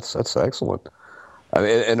that's excellent. I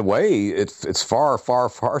mean, in a way, it's far, far,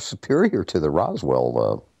 far superior to the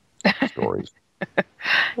Roswell stories.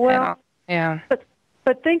 Well, yeah. But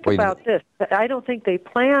But think about this. I don't think they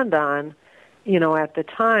planned on, at the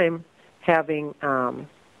time having, an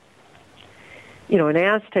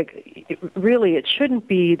Aztec. It shouldn't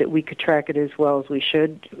be that we could track it as well as we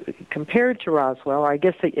should compared to Roswell. I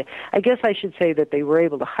guess I should say that they were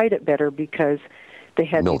able to hide it better because they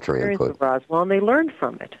had military the experience of Roswell and they learned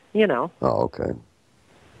from it. Oh, okay.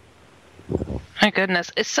 Yeah. My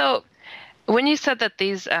goodness. So, when you said that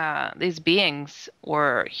these beings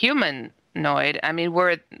were humanoid, I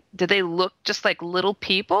mean, did they look just like little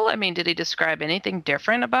people? I mean, did he describe anything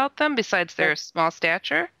different about them besides their small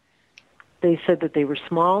stature? They said that they were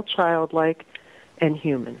small, childlike, and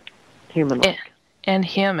human-like. And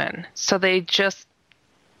human. So there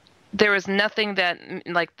was nothing that,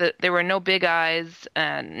 there were no big eyes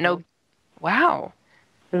and no. Wow.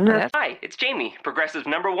 Hi, it's Jamie, Progressive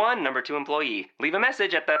number 1, number 2 employee. Leave a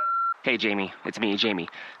message at the... Hey, Jamie, it's me, Jamie.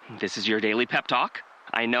 This is your daily pep talk.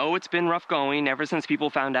 I know it's been rough going ever since people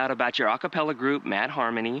found out about your a cappella group, Mad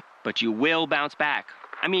Harmony, but you will bounce back.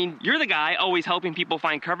 I mean, you're the guy always helping people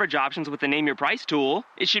find coverage options with the Name Your Price tool.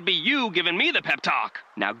 It should be you giving me the pep talk.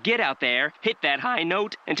 Now get out there, hit that high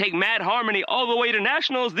note, and take Mad Harmony all the way to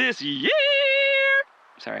nationals this year!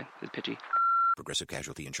 Sorry, it's pitchy. Progressive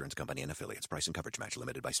Casualty Insurance Company and Affiliates. Price and coverage match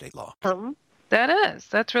limited by state law.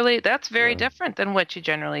 That's very different than what you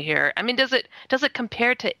generally hear. I mean, does it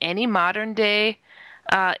compare to any modern day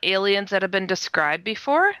aliens that have been described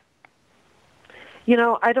before?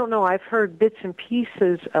 I don't know. I've heard bits and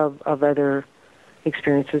pieces of other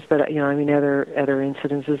experiences, but other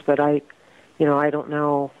incidences, but I don't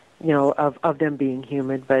know, of them being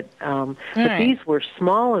human, but these were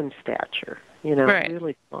small in stature,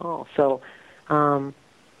 really small. So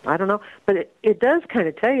I don't know, but it does kind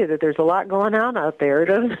of tell you that there's a lot going on out there,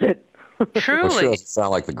 doesn't it? Truly. It sure doesn't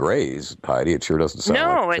sound like the Greys, Heidi. It sure doesn't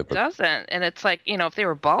sound like it doesn't. And it's like, if they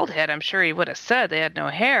were bald head, I'm sure he would have said they had no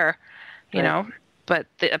hair, but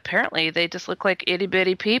apparently they just look like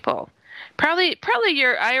itty-bitty people. Probably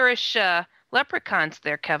your Irish leprechauns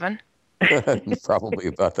there, Kevin. Probably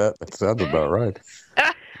about that. That sounds about right.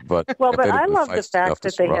 But I love the fact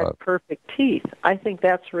that they had perfect teeth. I think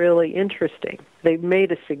that's really interesting. They've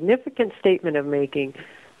made a significant statement of making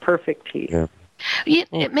perfect teeth. Yeah.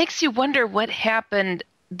 It makes you wonder what happened.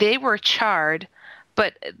 They were charred,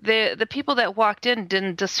 but the people that walked in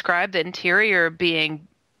didn't describe the interior being,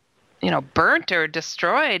 burnt or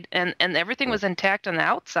destroyed, and everything was intact on the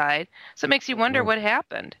outside. So it makes you wonder what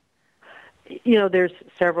happened. There's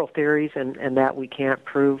several theories, and that we can't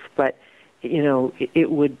prove, but it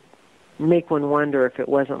would make one wonder if it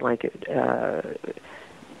wasn't like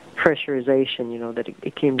pressurization, that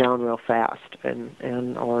it came down real fast,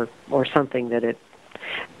 and or something that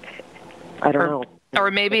I don't know. Or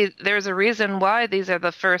maybe there's a reason why these are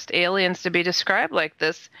the first aliens to be described like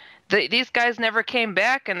this. These guys never came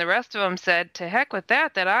back, and the rest of them said, "To heck with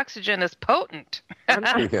that! That oxygen is potent." I'm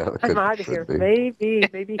out of here.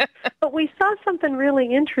 Maybe. But we saw something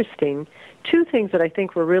really interesting. Two things that I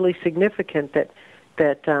think were really significant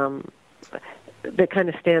that kind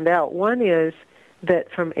of stand out. One is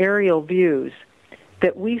that from aerial views,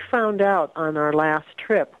 that we found out on our last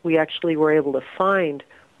trip, we actually were able to find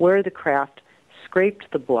where the craft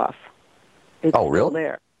scraped the bluff. It's still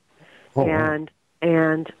there. Oh,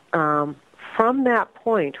 and from that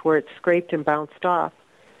point where it scraped and bounced off,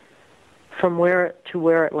 from where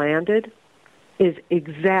it landed, is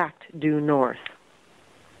exact due north.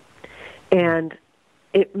 And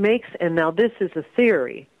it makes, and now this is a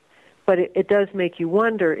theory, but it does make you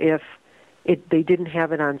wonder if they didn't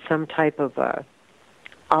have it on some type of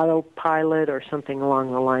autopilot or something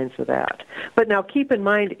along the lines of that. But now keep in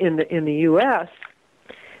mind in the U.S.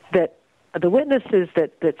 that the witnesses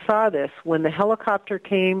that saw this, when the helicopter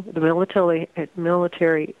came, the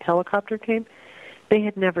military helicopter came, they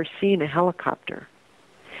had never seen a helicopter.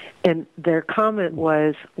 And their comment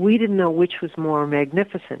was, we didn't know which was more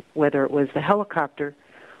magnificent, whether it was the helicopter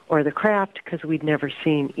or the craft, because we'd never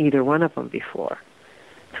seen either one of them before.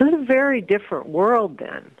 So it's a very different world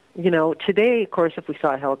then. Today, of course, if we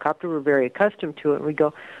saw a helicopter, we're very accustomed to it, and we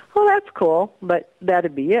go, oh, that's cool, but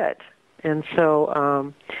that'd be it. And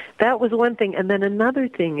so that was one thing. And then another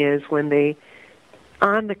thing is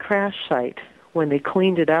on the crash site, when they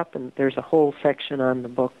cleaned it up, and there's a whole section on the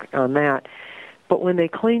book on that, but when they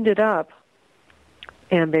cleaned it up,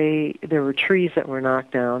 and there were trees that were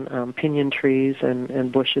knocked down, pinyon trees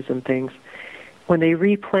and bushes and things, when they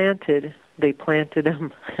replanted, they planted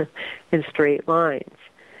them in straight lines.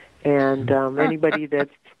 And anybody that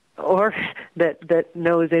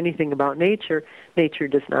knows anything about nature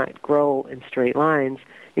does not grow in straight lines.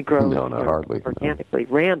 It grows organically,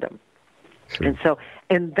 random. Sure.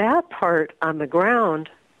 And that part on the ground,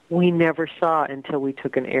 we never saw until we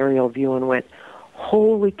took an aerial view and went,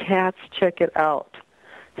 holy cats, check it out.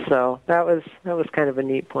 So that was kind of a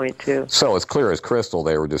neat point, too. So it's clear as crystal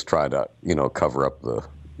they were just trying to, cover up the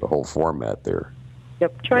whole format there.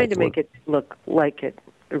 Yep, trying to make it look like it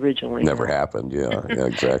originally never happened. Yeah,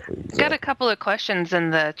 exactly. Got a couple of questions in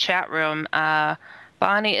the chat room.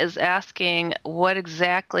 Bonnie is asking what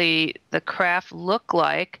exactly the craft looked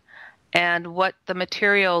like and what the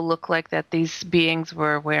material looked like that these beings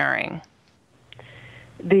were wearing.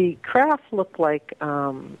 The craft looked like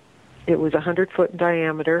it was 100-foot in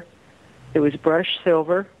diameter. It was brushed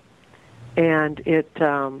silver, and it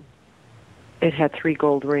had 3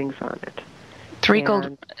 gold rings on it. 3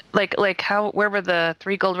 gold, like how? Where were the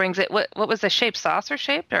 3 gold rings? What was the shape? Saucer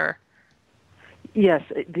shaped, or? Yes,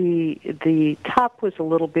 the top was a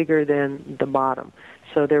little bigger than the bottom.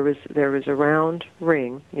 So there was a round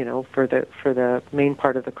ring, for the main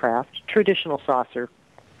part of the craft, traditional saucer,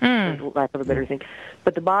 for lack of a better thing.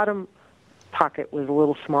 But the bottom pocket was a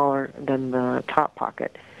little smaller than the top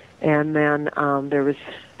pocket, and then there was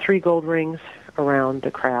 3 gold rings around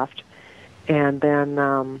the craft, and then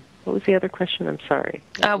what was the other question? I'm sorry.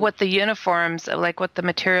 What the uniforms, like what the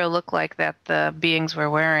material looked like that the beings were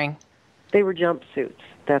wearing. They were jumpsuits.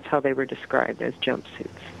 That's how they were described, as jumpsuits.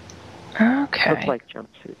 Okay. Looked like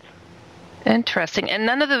jumpsuits. Interesting. And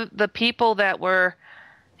none of the people that were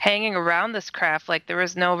hanging around this craft, like there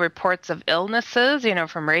was no reports of illnesses,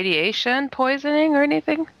 from radiation poisoning or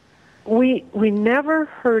anything? We never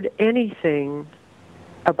heard anything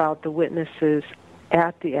about the witnesses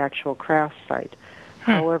at the actual craft site.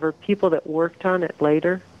 However, people that worked on it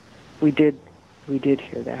later, we did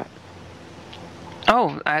hear that.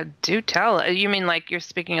 Oh, do tell. You mean like you're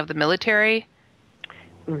speaking of the military?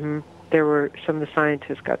 Mm-hmm. There were some of the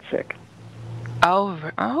scientists got sick. Oh,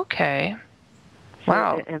 okay.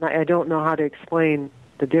 Wow. So, and I don't know how to explain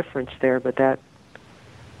the difference there, but that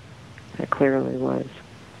clearly was.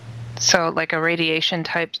 So, like a radiation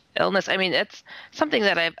type illness. I mean, it's something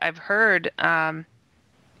that I've heard,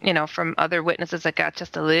 from other witnesses that got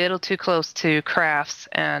just a little too close to crafts,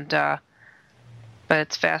 and but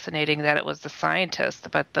it's fascinating that it was the scientists,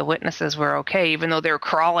 but the witnesses were okay, even though they were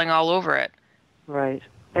crawling all over it. Right.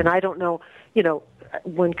 And I don't know,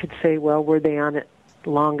 one could say, well, were they on it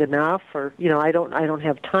long enough, or I don't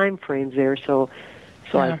have time frames there, so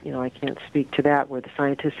yeah. I can't speak to that. Were the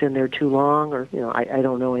scientists in there too long, or I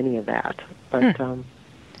don't know any of that. But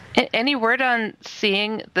any word on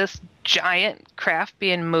seeing this giant craft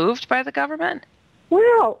being moved by the government?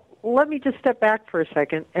 Well, let me just step back for a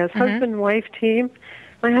second. As husband and wife team,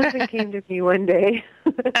 my husband came to me one day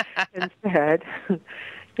and said,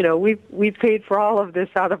 we've paid for all of this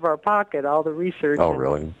out of our pocket, all the research. Oh,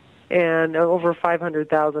 really? And over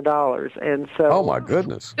 $500,000, and so. Oh my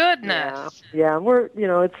goodness! Yeah, we're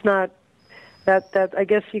it's not that I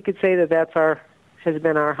guess you could say that has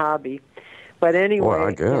been our hobby, but anyway. Well,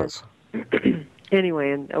 I guess.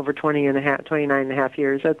 Anyway, in over 29 and a half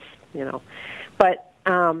years, that's but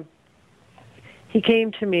he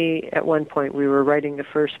came to me at one point. We were writing the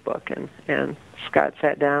first book, and Scott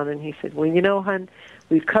sat down and he said, "Well, hon,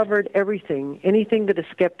 we've covered everything, anything that a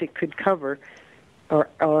skeptic could cover."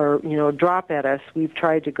 Or drop at us, we've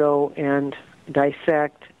tried to go and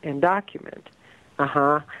dissect and document.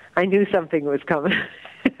 I knew something was coming.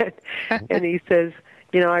 And he says,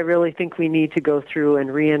 I really think we need to go through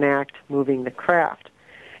and reenact moving the craft.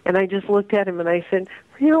 And I just looked at him and I said,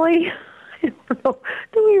 really? I don't know.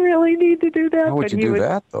 Do we really need to do that? How would you do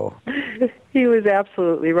that, though? He was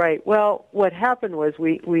absolutely right. Well, what happened was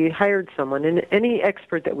we hired someone, and any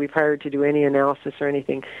expert that we've hired to do any analysis or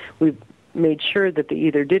anything, we've made sure that they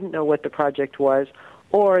either didn't know what the project was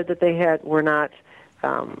or that they were not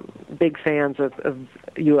big fans of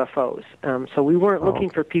UFOs. So we weren't looking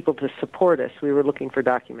for people to support us. We were looking for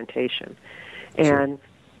documentation. And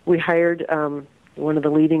we hired one of the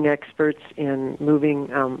leading experts in moving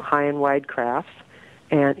high and wide crafts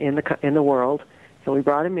and in the world. And we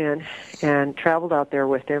brought him in and traveled out there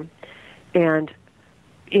with him. And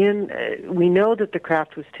we know that the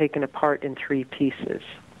craft was taken apart in 3 pieces.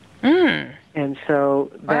 And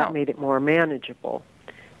so that made it more manageable.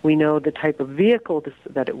 We know the type of vehicle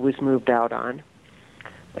that it was moved out on.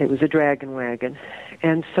 It was a dragon wagon.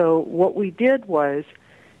 And so what we did was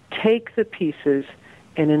take the pieces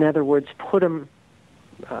and, in other words, put them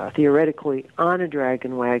theoretically on a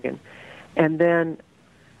dragon wagon and then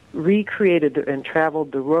recreated and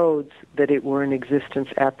traveled the roads that were in existence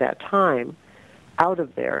at that time out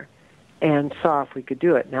of there and saw if we could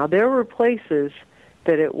do it. Now, there were places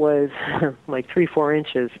that it was like 3-4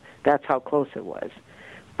 inches. That's how close it was.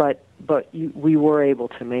 but we were able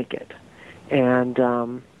to make it, and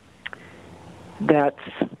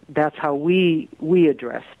that's how we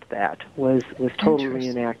addressed that was total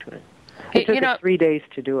reenactment. It took us 3 days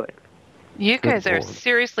to do it. You guys are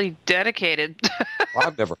seriously dedicated. Well,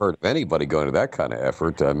 I've never heard of anybody going to that kind of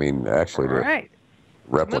effort. I mean, actually, to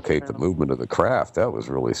replicate the movement of the craft, that was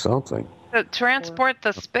really something. To transport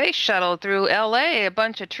the space shuttle through L.A., a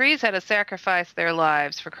bunch of trees had to sacrifice their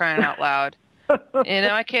lives, for crying out loud.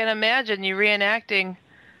 I can't imagine you reenacting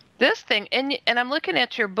this thing. And I'm looking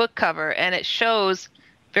at your book cover, and it shows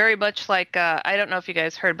very much like, I don't know if you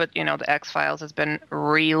guys heard, but, the X-Files has been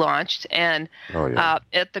relaunched. And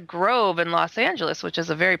at the Grove in Los Angeles, which is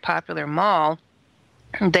a very popular mall,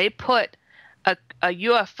 they put a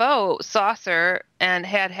UFO saucer and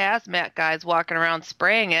had hazmat guys walking around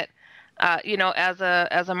spraying it, as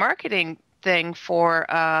a marketing thing for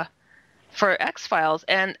X-Files.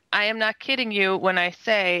 And I am not kidding you when I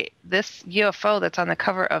say this UFO that's on the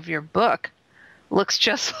cover of your book looks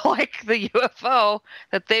just like the UFO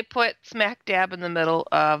that they put smack dab in the middle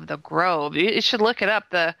of the Grove. You should look it up.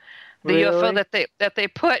 The UFO that they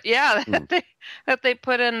put, that they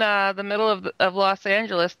put in the middle of Los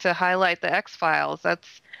Angeles to highlight the X-Files.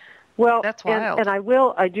 That's wild. And I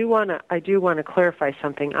do want to clarify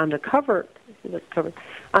something. On the cover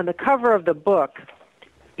of the book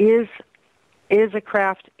is a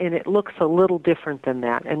craft, and it looks a little different than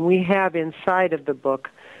that. And we have inside of the book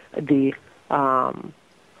the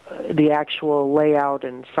actual layout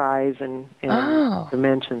and size and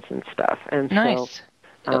dimensions and stuff. And nice.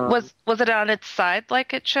 So, was it on its side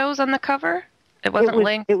like it shows on the cover? It wasn't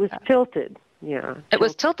linked. It was tilted. Yeah. It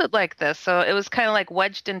was tilted like this, so it was kind of like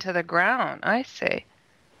wedged into the ground. I see.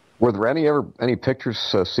 Were there any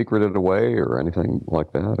pictures secreted away or anything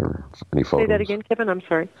like that, or any photos? Say that again, Kevin. I'm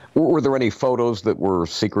sorry. Were there any photos that were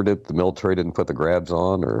secreted? The military didn't put the grabs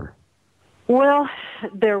on, or? Well,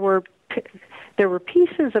 there were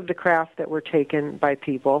pieces of the craft that were taken by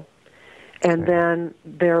people, and then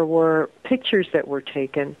there were pictures that were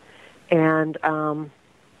taken, and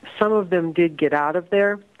some of them did get out of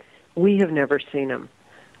there. We have never seen them.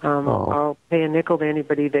 I'll pay a nickel to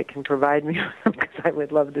anybody that can provide me with them, because I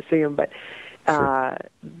would love to see them. But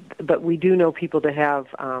we do know people that have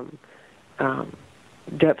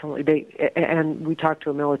definitely. And we talked to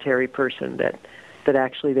a military person that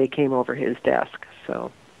actually they came over his desk.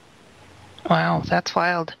 So. Wow, that's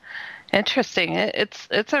wild. Interesting.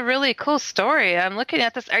 It's a really cool story. I'm looking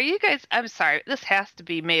at this. Are you guys, I'm sorry, this has to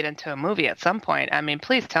be made into a movie at some point. I mean,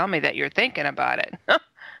 please tell me that you're thinking about it.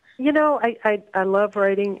 I love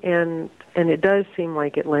writing, and it does seem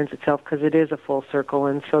like it lends itself, because it is a full circle,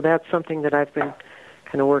 and so that's something that I've been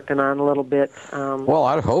kind of working on a little bit. Well,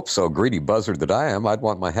 I'd hope so. Greedy buzzard that I am, I'd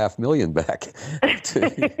want my $500,000 back.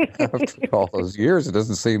 After all those years, it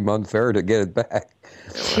doesn't seem unfair to get it back.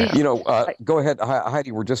 Go ahead,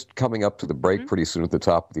 Heidi. We're just coming up to the break pretty soon at the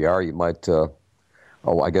top of the hour. You might, I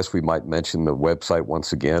guess we might mention the website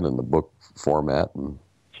once again and the book format. And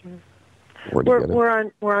we're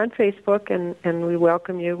on Facebook, and we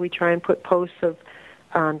welcome you. We try and put posts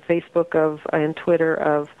on Facebook and Twitter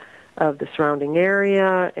of the surrounding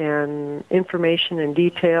area and information and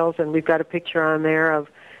details, and we've got a picture on there of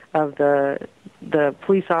the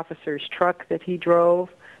police officer's truck that he drove.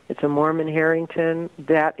 It's a Mormon Harrington,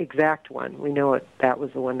 that exact one. We know that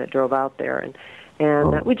was the one that drove out there,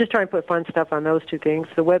 and we just try and put fun stuff on those two things.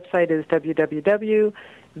 The website is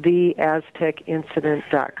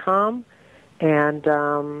www.theaztecincident.com, and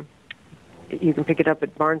you can pick it up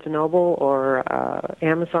at Barnes & Noble or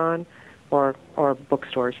Amazon or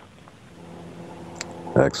bookstores.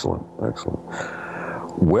 Excellent.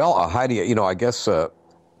 Well, Heidi, I guess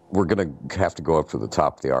we're going to have to go up to the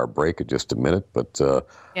top of the hour break in just a minute, but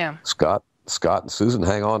Scott and Susan,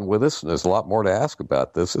 hang on with us, and there's a lot more to ask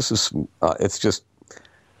about this. This is it's just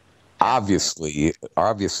obviously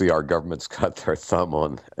our government's got their thumb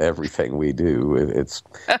on everything we do. It's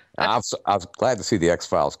I was glad to see the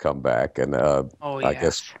X-Files come back, and I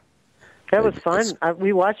guess that was fun.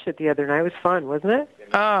 We watched it the other night. It was fun, wasn't it?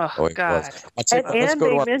 Oh God! And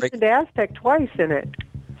they mentioned Aztec twice in it.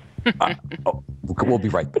 We'll be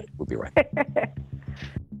right back. We'll be right back.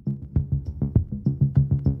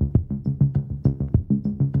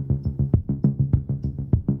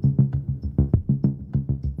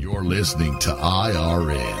 You're listening to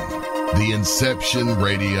IRN, the Inception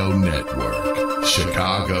Radio Network,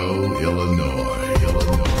 Chicago, Illinois.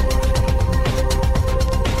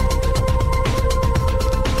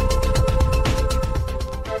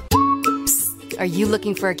 Are you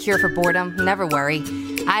looking for a cure for boredom? Never worry.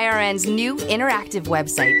 IRN's new interactive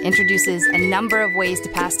website introduces a number of ways to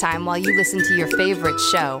pass time while you listen to your favorite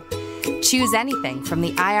show. Choose anything from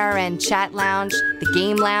the IRN Chat Lounge, the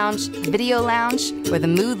Game Lounge, Video Lounge, or the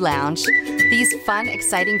Mood Lounge. These fun,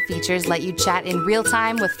 exciting features let you chat in real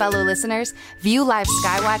time with fellow listeners, view live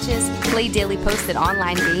skywatches, play daily posted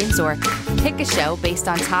online games, or pick a show based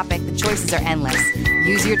on topic. The choices are endless.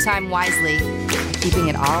 Use your time wisely, keeping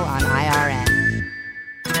it all on IRN.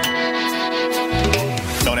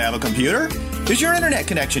 Don't have a computer? Is your internet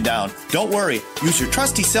connection down? Don't worry. Use your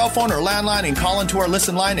trusty cell phone or landline and call into our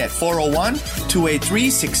listen line at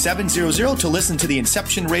 401-283-6700 to listen to the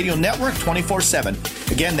Inception Radio Network 24/7.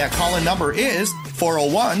 Again, that call-in number is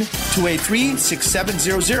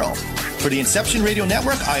 401-283-6700. For the Inception Radio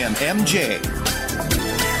Network, I am MJ.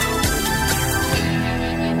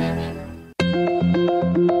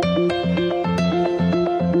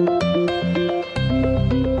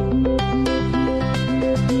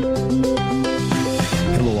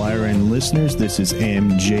 Listeners, this is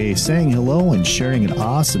MJ saying hello and sharing an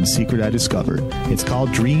awesome secret I discovered. It's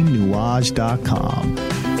called DreamNuage.com.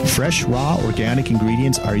 Fresh, raw, organic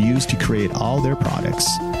ingredients are used to create all their products.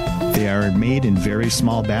 They are made in very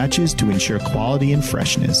small batches to ensure quality and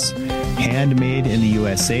freshness. Handmade in the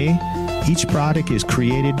USA, each product is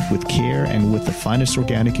created with care and with the finest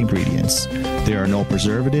organic ingredients. There are no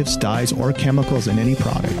preservatives, dyes, or chemicals in any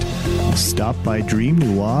product. Stop by Dream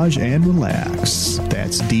Nuage and relax.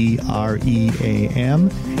 That's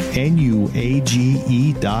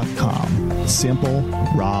DreamNuage.com. Simple,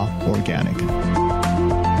 raw, organic.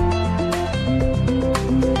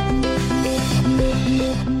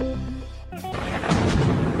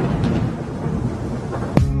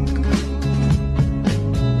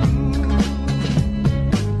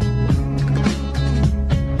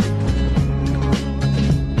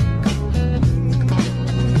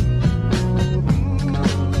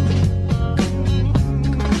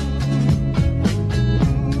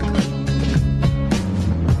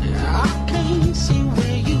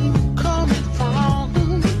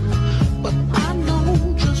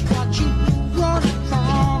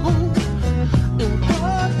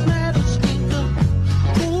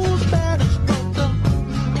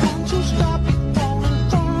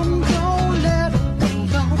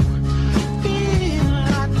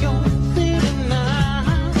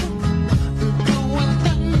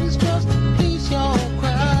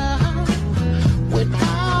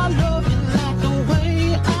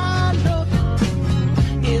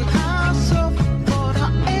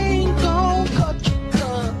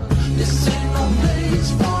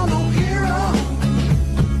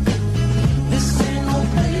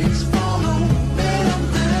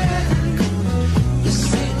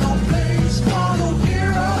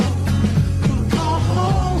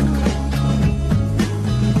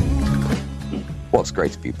 Well, it's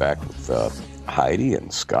great to be back with Heidi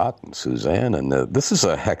and Scott and Suzanne, and this is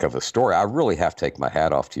a heck of a story. I really have to take my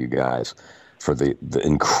hat off to you guys for the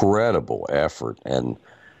incredible effort and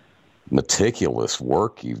meticulous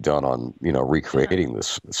work you've done on, recreating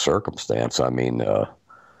this circumstance. I mean,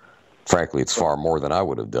 frankly, it's far more than I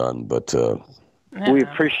would have done, but... We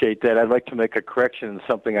appreciate that. I'd like to make a correction in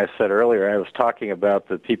something I said earlier. I was talking about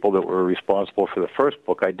the people that were responsible for the first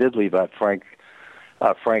book. I did leave out Frank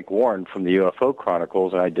Warren from the UFO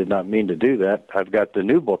Chronicles, and I did not mean to do that. I've got the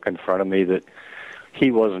new book in front of me that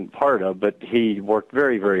he wasn't part of, but he worked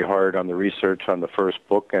very, very hard on the research on the first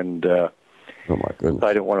book, and oh my goodness,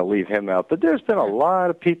 I didn't want to leave him out. But there's been a lot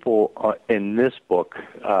of people in this book.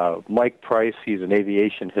 Mike Price, he's an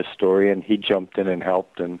aviation historian. He jumped in and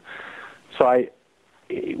helped, and so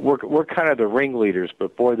we're kind of the ringleaders.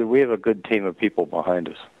 But boy, we have a good team of people behind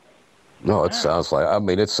us. No, it sounds like. I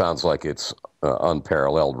mean, it sounds like it's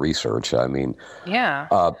unparalleled research. I mean, yeah.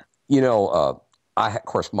 Of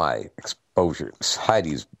course, my exposure.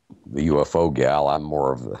 Heidi's the UFO gal. I'm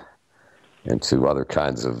more of into other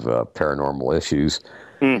kinds of paranormal issues.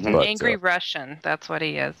 Mm-hmm. But, angry Russian. That's what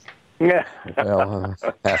he is. Yeah. Well,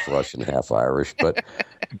 half Russian, half Irish. But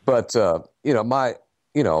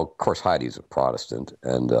of course, Heidi's a Protestant,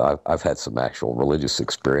 and I've had some actual religious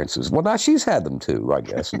experiences. Well, now she's had them too, I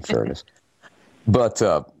guess, in fairness. But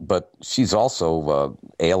she's also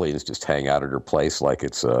aliens just hang out at her place like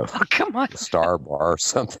it's a Star Bar or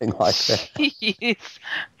something like that. Jeez.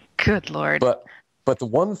 Good Lord. But the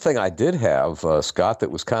one thing I did have, Scott,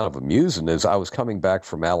 that was kind of amusing is I was coming back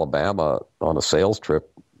from Alabama on a sales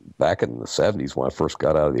trip back in the 70s when I first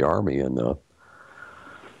got out of the Army, and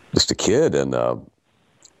just a kid, and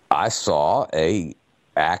I saw a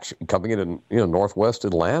action coming in, northwest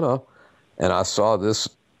Atlanta, and I saw this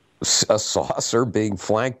a saucer being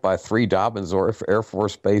flanked by 3 Dobbins Air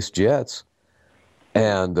Force Base jets.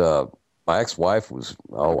 And my ex-wife was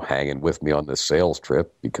hanging with me on this sales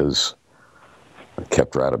trip because I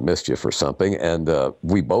kept her out of mischief or something. And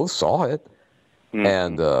we both saw it. Mm-hmm.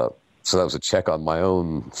 And so that was a check on my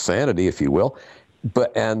own sanity, if you will.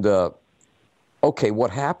 Okay, what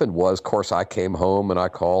happened was, of course, I came home and I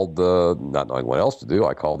called not knowing what else to do,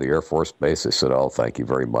 I called the Air Force Base. They said, "Oh, thank you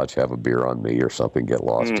very much. Have a beer on me or something. Get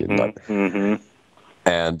lost." Mm-hmm.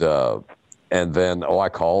 And then, I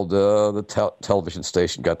called the television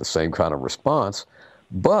station, got the same kind of response.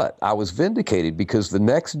 But I was vindicated because the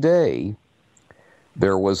next day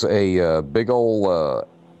there was a big old,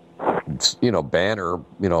 banner,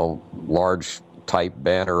 large type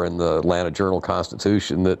banner in the Atlanta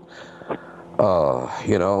Journal-Constitution that,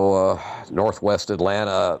 Northwest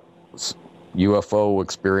Atlanta UFO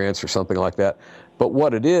experience or something like that. But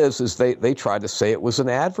what it is they tried to say it was an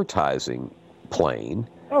advertising plane.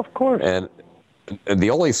 Of course. And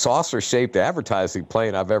the only saucer-shaped advertising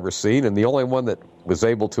plane I've ever seen, and the only one that was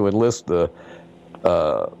able to enlist the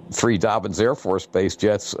 3 Dobbins Air Force Base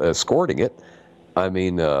jets escorting it. I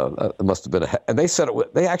mean, it must have been and they said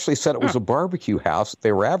they actually said it was a barbecue house that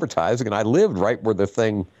they were advertising, and I lived right where the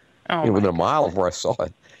thing, within a mile of where I saw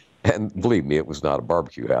it. And believe me, it was not a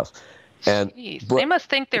barbecue house. And they must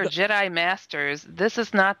think they're Jedi masters. This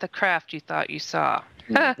is not the craft you thought you saw.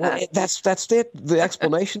 Well, that's it. The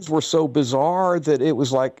explanations were so bizarre that it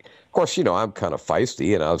was like, of course, I'm kind of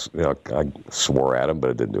feisty, and I swore at him, but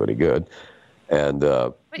it didn't do any good. And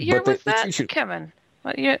what year was that, Kevin?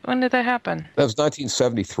 What year? When did that happen? That was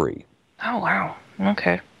 1973. Oh wow.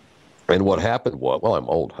 Okay. And what happened was, well, I'm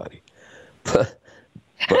old, honey, but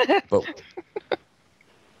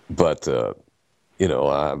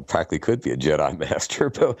I practically could be a Jedi master.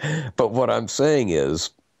 But what I'm saying is,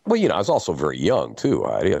 I was also very young too,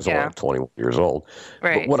 Heidi. I was only 21 years old.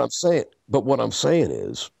 Right. But what I'm saying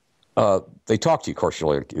is, they talk to you, of course,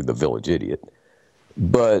 you're like the village idiot,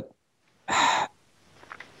 but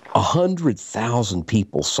 100,000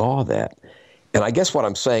 people saw that. And I guess what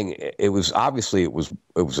I'm saying, it was a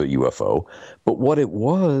UFO, but what it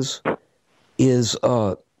was is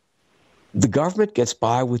the government gets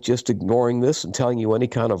by with just ignoring this and telling you any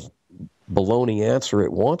kind of baloney answer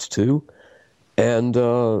it wants to. And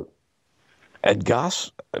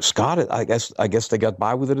Scott, I guess they got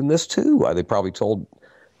by with it in this too. They probably told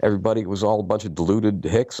everybody it was all a bunch of deluded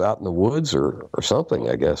hicks out in the woods or something,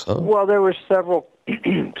 I guess, huh? Well, there were several,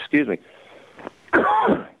 excuse me,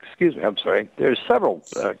 I'm sorry. There's several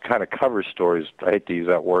kind of cover stories, I hate to use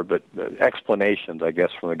that word, but explanations, I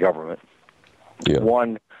guess, from the government. Yeah.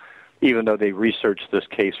 One, even though they researched this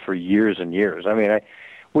case for years and years. I mean,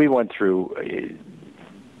 we went through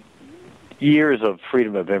years of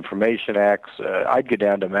Freedom of Information Acts. I'd go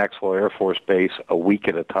down to Maxwell Air Force Base a week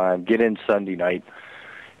at a time, get in Sunday night,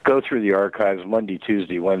 go through the archives Monday,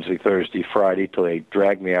 Tuesday, Wednesday, Thursday, Friday, till they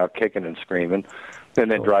drag me out kicking and screaming, and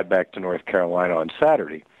then drive back to North Carolina on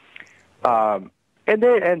Saturday.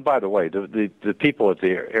 And by the way, the people at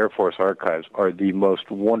the Air Force Archives are the most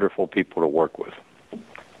wonderful people to work with.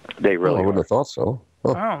 They really I wouldn't have thought so.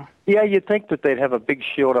 Oh. Wow. Yeah, you'd think that they'd have a big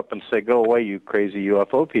shield up and say, "Go away, you crazy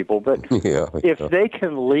UFO people." But if they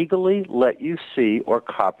can legally let you see or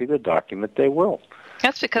copy the document, they will.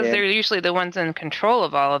 That's because they're usually the ones in control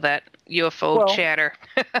of all of that UFO chatter.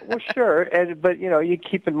 Well, sure, but you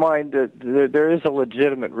keep in mind that there is a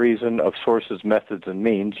legitimate reason of sources, methods, and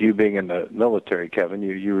means. You being in the military, Kevin,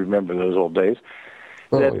 you remember those old days.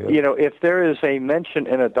 If there is a mention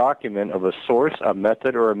in a document of a source, a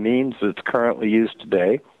method, or a means that's currently used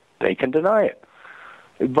today, they can deny it.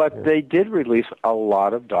 But they did release a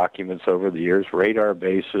lot of documents over the years, radar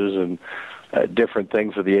bases and different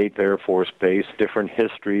things of the 8th Air Force Base, different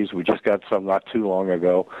histories. We just got some not too long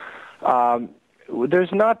ago. They're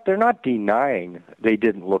not denying they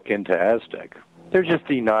didn't look into Aztec. They're just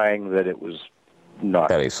denying that it was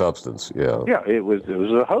not any substance. Yeah. Yeah, it was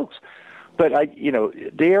a hoax. But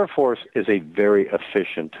the Air Force is a very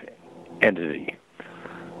efficient entity.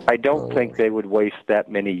 I don't think they would waste that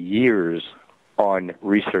many years on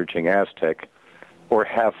researching Aztec or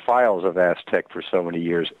have files of Aztec for so many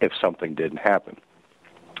years if something didn't happen.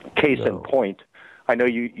 Case in point, I know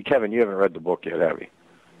Kevin, you haven't read the book yet, have you?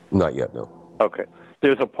 Not yet, no. Okay.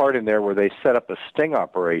 There's a part in there where they set up a sting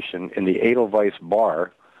operation in the Edelweiss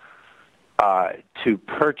bar to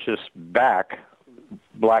purchase back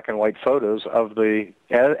black and white photos of the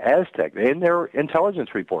Aztec in their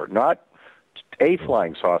intelligence report, not a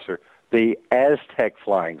flying saucer, the Aztec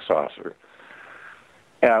flying saucer.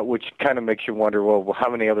 which kind of makes you wonder, well, how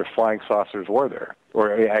many other flying saucers were there?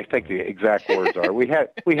 Or I think the exact words are, we have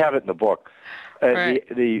it in the book, right.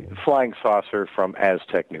 the flying saucer from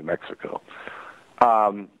Aztec, New Mexico.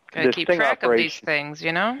 Gotta keep track of these things,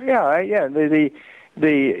 you know? Yeah.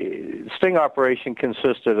 The sting operation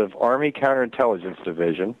consisted of Army Counterintelligence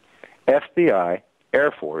Division, FBI,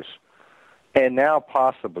 Air Force, and now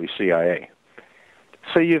possibly CIA.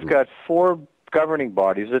 So you've got 4 governing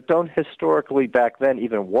bodies that don't historically back then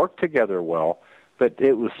even work together well, but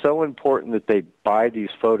it was so important that they buy these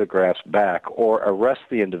photographs back or arrest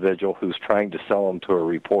the individual who's trying to sell them to a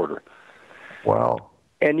reporter. Wow.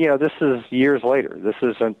 And, this is years later. This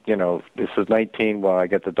isn't, this is I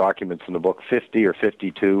get the documents in the book, 50 or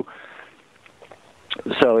 52.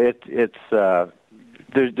 So it's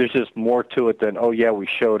there's just more to it than, we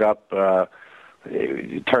showed up,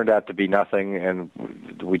 it turned out to be nothing, and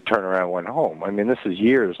we turned around and went home. I mean, this is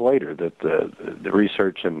years later that the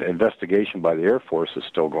research and investigation by the Air Force is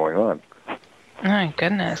still going on. My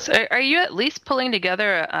goodness. Are you at least pulling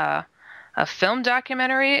together a film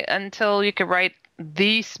documentary until you could write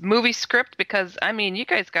the movie script? Because, I mean, you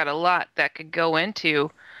guys got a lot that could go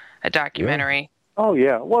into a documentary. Yeah. Oh,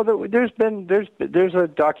 yeah. Well, there's a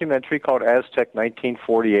documentary called Aztec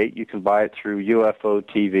 1948. You can buy it through UFO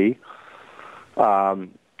TV.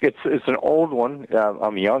 It's an old one.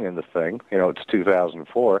 I'm young in the thing. It's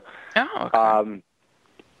 2004. Oh,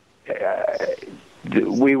 okay.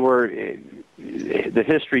 We were the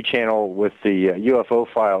History Channel with the UFO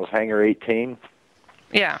files, Hangar 18.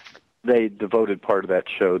 Yeah. They devoted part of that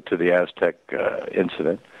show to the Aztec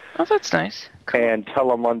incident. Oh, that's nice. Cool. And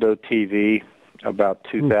Telemundo TV, about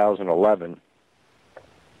 2011,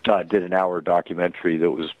 did an hour documentary that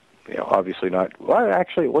was, obviously not. Well,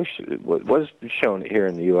 actually, it was shown here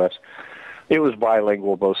in the U.S. It was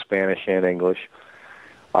bilingual, both Spanish and English.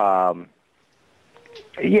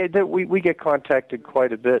 We get contacted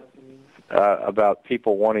quite a bit about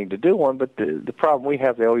people wanting to do one, but the problem we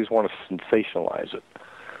have, they always want to sensationalize it.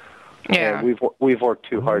 Yeah, and we've worked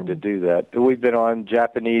too hard to do that. We've been on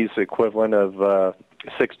Japanese equivalent of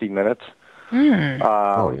 60 Minutes,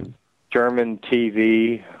 German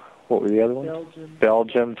TV. What were the other ones?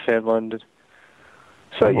 Belgium, Finland.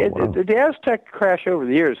 So the Aztec crash over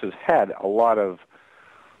the years has had a lot of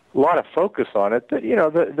focus on it. But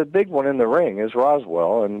the big one in the ring is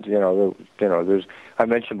Roswell, and there's I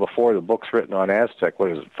mentioned before the books written on Aztec.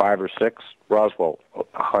 What is it, 5 or 6? Roswell,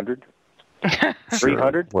 100,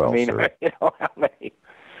 300. Well, I mean, sure. How many?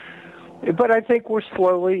 But I think we're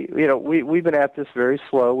slowly. We've been at this very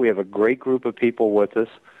slow. We have a great group of people with us.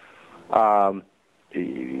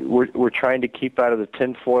 We're trying to keep out of the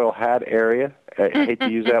tinfoil hat area. I hate to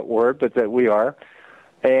use that word, but that we are.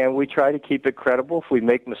 And we try to keep it credible. If we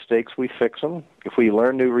make mistakes, we fix them. If we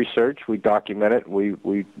learn new research, we document it. We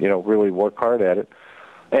really work hard at it.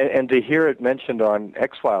 And to hear it mentioned on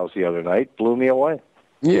X-Files the other night blew me away.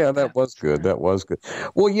 Yeah, that was good. Well,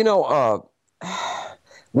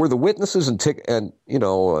 were the witnesses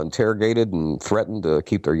interrogated and threatened to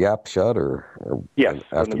keep their yap shut, or yes?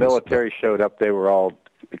 When the military showed up, they were all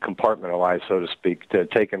compartmentalized, so to speak,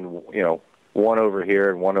 taken one over here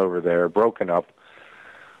and one over there, broken up,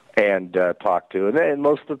 and talked to. And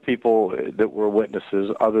most of the people that were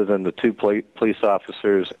witnesses, other than the 2 police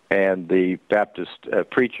officers and the Baptist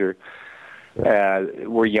preacher,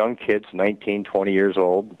 were young kids, 19, 20 years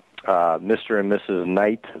old. Mr. and Mrs.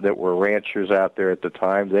 Knight, that were ranchers out there at the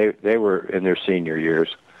time, they were in their senior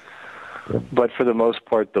years. But for the most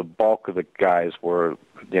part, the bulk of the guys were,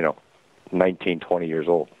 19, 20 years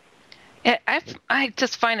old. I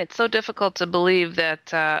just find it so difficult to believe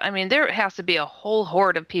that, there has to be a whole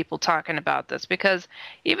horde of people talking about this, because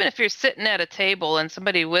even if you're sitting at a table and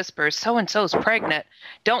somebody whispers, so-and-so's pregnant,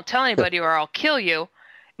 don't tell anybody or I'll kill you.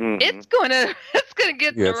 Mm-hmm. It's gonna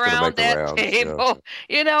get around that table,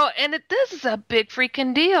 and this is a big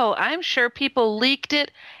freaking deal. I'm sure people leaked it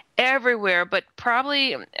everywhere, but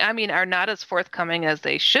probably, are not as forthcoming as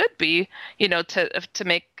they should be, to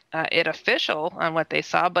make it official on what they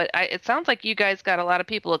saw. But it sounds like you guys got a lot of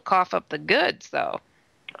people to cough up the goods, though.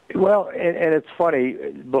 Well, and it's funny,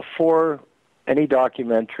 before any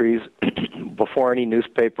documentaries, before any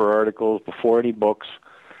newspaper articles, before any books,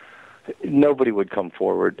 nobody would come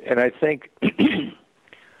forward. And I think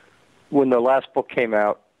when the last book came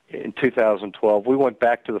out in 2012, we went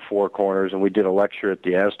back to the Four Corners and we did a lecture at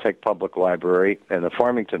the Aztec Public Library and the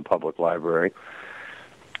Farmington Public Library.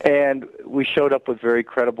 And we showed up with very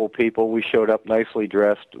credible people. We showed up nicely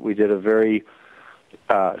dressed. We did a very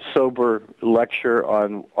sober lecture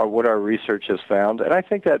on what our research has found. And I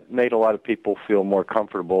think that made a lot of people feel more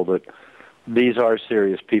comfortable that these are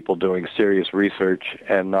serious people doing serious research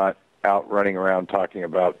and not out running around talking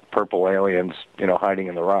about purple aliens, hiding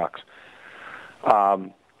in the rocks.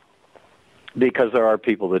 Because there are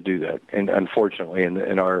people that do that, and unfortunately,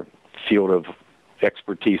 in our field of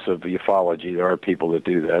expertise of ufology, there are people that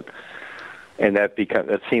do that, and that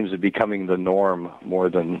seems to be becoming the norm more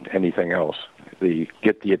than anything else.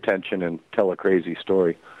 Get the attention and tell a crazy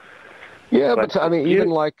story. Yeah, but I mean, even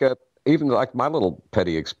like my little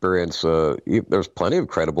petty experience, there's plenty of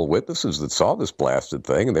credible witnesses that saw this blasted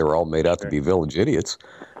thing, and they were all made out to be village idiots,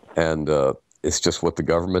 and it's just what the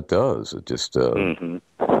government does. It just.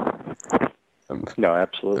 No,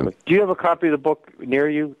 absolutely. Do you have a copy of the book near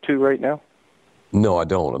you, too, right now? No, I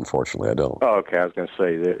don't. Unfortunately, I don't. Oh, okay. I was going to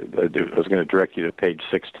say, I was going to direct you to page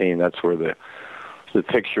 16. That's where the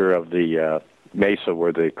picture of the mesa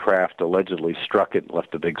where the craft allegedly struck it and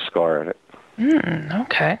left a big scar on it.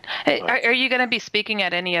 Okay. Hey, are you going to be speaking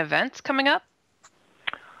at any events coming up?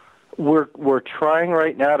 We're trying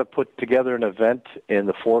right now to put together an event in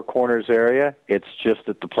the Four Corners area. It's just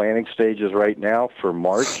at the planning stages right now for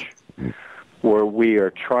March, where we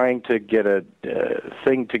are trying to get a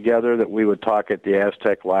thing together that we would talk at the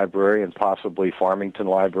Aztec Library and possibly Farmington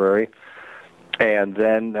Library. And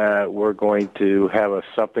then we're going to have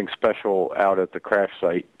something special out at the crash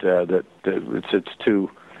site that it's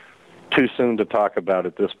too soon to talk about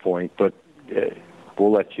at this point, but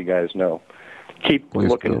we'll let you guys know. Keep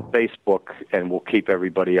looking at Facebook, and we'll keep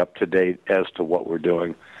everybody up to date as to what we're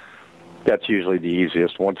doing. That's usually the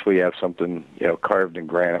easiest. Once we have something, carved in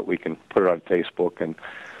granite, we can put it on Facebook. And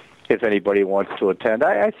if anybody wants to attend,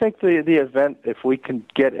 I think the event, if we can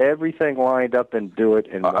get everything lined up and do it.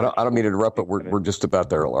 I don't mean to interrupt, but we're just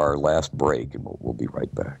about our last break, and we'll be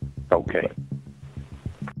right back. Okay.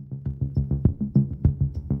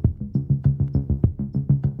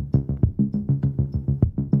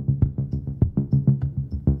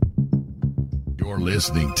 You're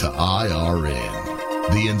listening to IRN.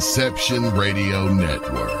 The Inception Radio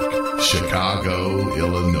Network, Chicago,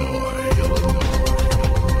 Illinois.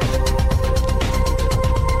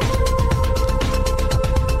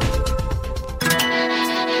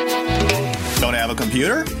 Don't have a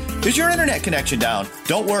computer? Is your internet connection down?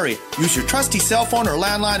 Don't worry. Use your trusty cell phone or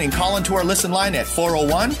landline and call into our listen line at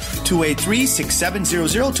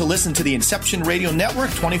 401-283-6700 to listen to the Inception Radio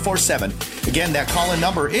Network 24/7. Again, that call-in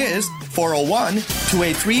number is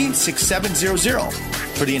 401-283-6700.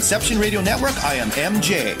 For the Inception Radio Network, I am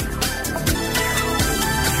MJ.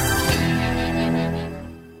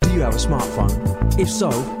 Do you have a smartphone? If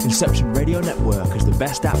so, Inception Radio Network is the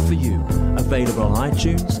best app for you. Available on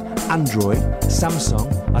iTunes, Android,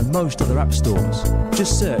 Samsung, and most other app stores.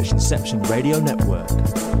 Just search Inception Radio Network.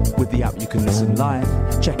 With the app, you can listen live,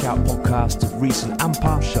 check out podcasts of recent and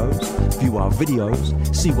past shows, view our videos,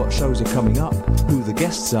 see what shows are coming up, who the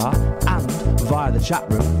guests are, and, via the chat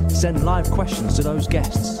room, send live questions to those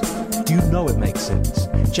guests. You know it makes sense.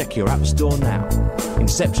 Check your app store now.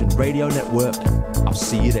 Inception Radio Network. I'll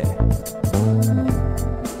see you there.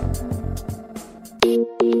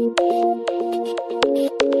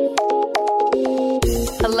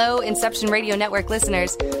 Hello, Inception Radio Network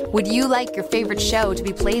listeners. Would you like your favorite show to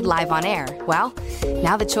be played live on air? Well,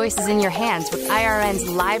 now the choice is in your hands with IRN's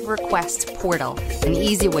Live Request Portal, an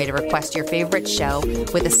easy way to request your favorite show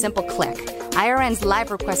with a simple click. IRN's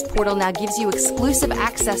Live Request Portal now gives you exclusive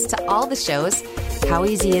access to all the shows. How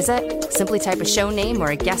easy is it? Simply type a show name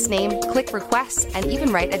or a guest name, click requests, and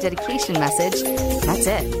even write a dedication message. That's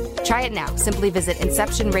it. Try it now. Simply visit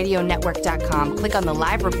InceptionRadioNetwork.com. Click on the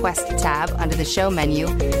Live Request tab under the show menu.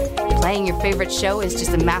 Playing your favorite show is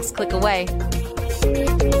just a mouse click away.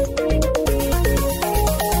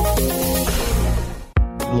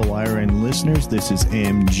 Hello, IRN listeners. This is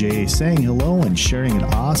MJ saying hello and sharing an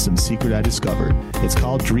awesome secret I discovered. It's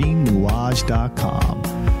called DreamNuage.com.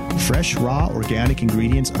 Fresh, raw, organic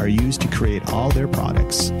ingredients are used to create all their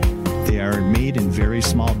products. They are made in very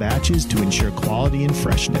small batches to ensure quality and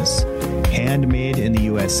freshness. Handmade in the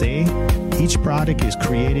USA, each product is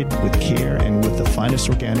created with care and with the finest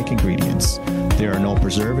organic ingredients. There are no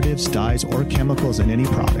preservatives, dyes, or chemicals in any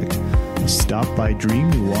product. Stop by Dream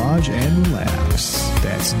Nuage and relax.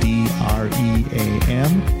 That's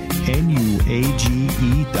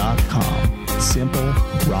DreamNuage.com. Simple,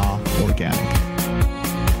 raw, organic.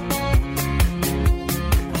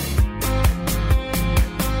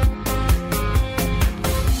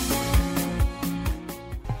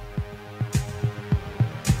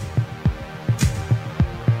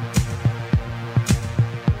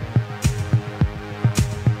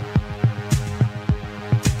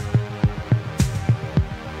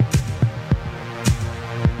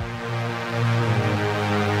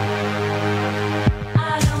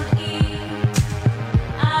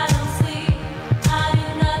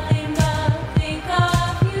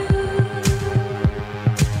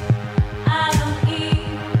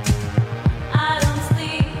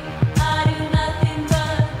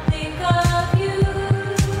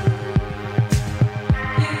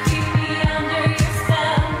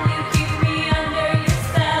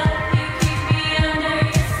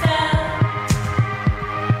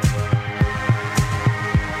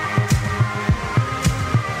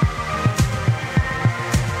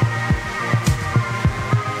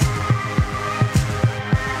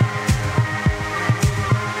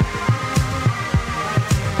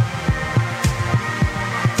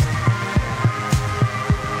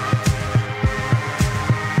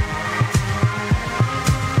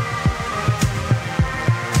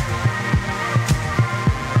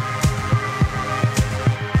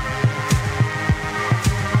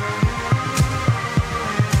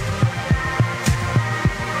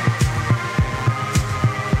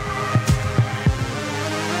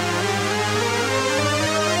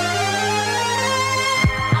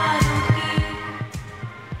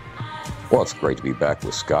 Well, it's great to be back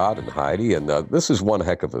with Scott and Heidi, and this is one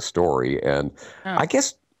heck of a story. And I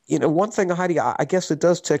guess, one thing, Heidi, I guess it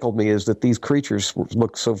does tickle me is that these creatures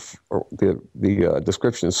look so, the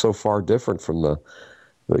description is so far different from the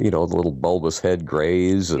little bulbous head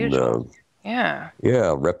grays and,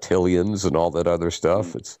 reptilians and all that other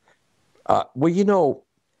stuff. It's,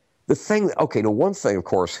 the thing, one thing, of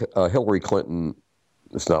course, Hillary Clinton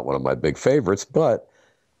is not one of my big favorites, but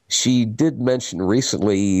she did mention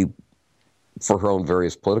recently, for her own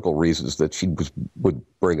various political reasons, that she would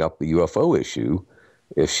bring up the UFO issue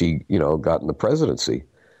if she, got in the presidency.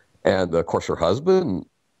 And, of course, her husband,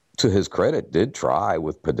 to his credit, did try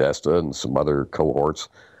with Podesta and some other cohorts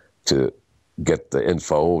to get the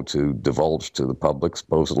info to divulge to the public,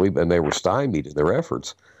 supposedly, and they were stymied in their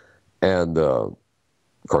efforts. And, of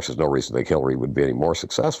course, there's no reason to think Hillary would be any more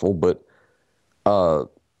successful, but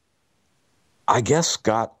I guess,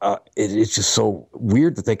 Scott, it's just so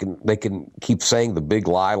weird that they can keep saying the big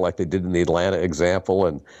lie like they did in the Atlanta example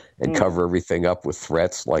and cover everything up with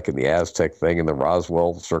threats like in the Aztec thing and the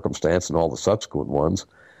Roswell circumstance and all the subsequent ones.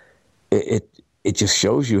 It just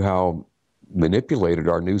shows you how manipulated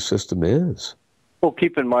our news system is. Well,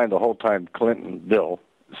 keep in mind the whole time Bill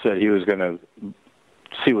said he was going to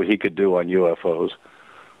see what he could do on UFOs.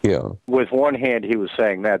 Yeah. With one hand, he was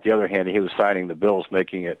saying that. The other hand, he was signing the bills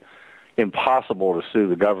making it impossible to sue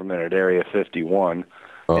the government at Area 51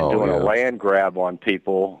 and doing a land grab on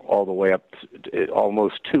people all the way up to,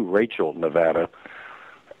 almost to Rachel, Nevada.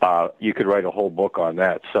 You could write a whole book on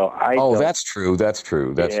that. So that's true. That's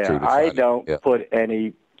true. I don't put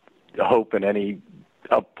any hope in any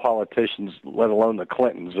politicians, let alone the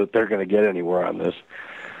Clintons, that they're going to get anywhere on this.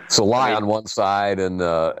 So lie on one side and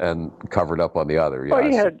covered up on the other. Well,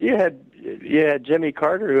 you had Jimmy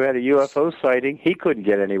Carter, who had a UFO sighting. He couldn't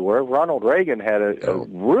get anywhere. Ronald Reagan had a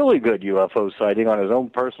really good UFO sighting on his own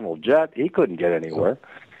personal jet. He couldn't get anywhere.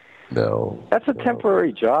 No. That's a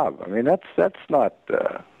temporary job. I mean, that's not,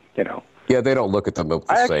 Yeah, they don't look at them the same.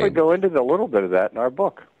 I actually go into a little bit of that in our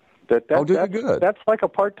book. That's like a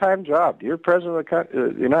part-time job. You're president of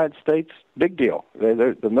the United States, big deal.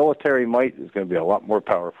 The military might is going to be a lot more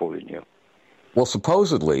powerful than you. Well,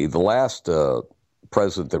 supposedly, the last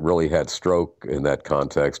president that really had stroke in that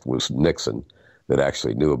context was Nixon, that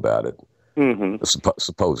actually knew about it,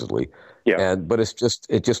 supposedly. Yeah. But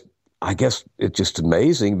I guess it's just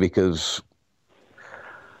amazing because,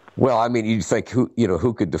 well, I mean, you'd think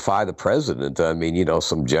who could defy the president? I mean,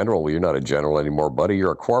 some general. Well, you're not a general anymore, buddy.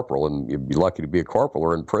 You're a corporal, and you'd be lucky to be a corporal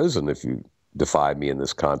or in prison if you defied me in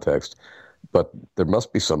this context. But there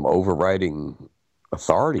must be some overriding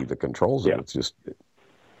authority that controls it. It's just.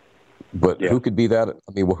 But who could be that?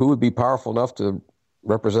 I mean, who would be powerful enough to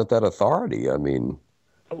represent that authority? I mean.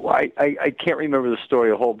 Well, I can't remember the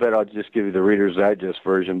story a whole bit. I'll just give you the Reader's Digest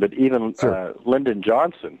version. But even Lyndon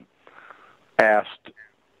Johnson asked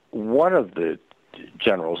one of the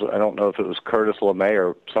generals, I don't know if it was Curtis LeMay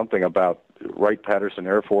or something, about Wright-Patterson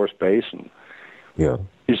Air Force Base, and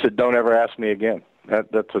he said, "Don't ever ask me again."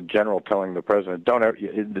 That's a general telling the president, "Don't ever."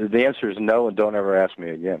 The answer is no, and don't ever ask me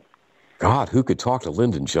again. God, who could talk to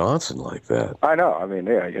Lyndon Johnson like that? I know. I mean,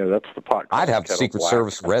 that's the pot. I'd have the Secret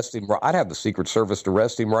Service arrest him. I'd have the Secret Service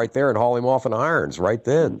arrest him right there and haul him off in irons right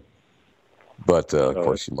then. But of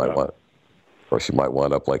course, you might want. Of course, you might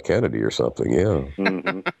wind up like Kennedy or something. Yeah.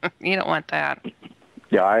 You don't want that.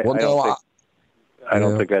 Yeah, I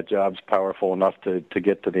don't think that job's powerful enough to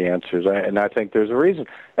get to the answers, and I think there's a reason.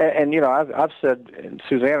 And I've said, and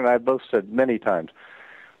Suzanne and I both said many times,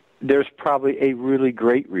 there's probably a really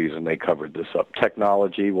great reason they covered this up,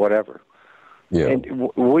 technology, whatever. Yeah.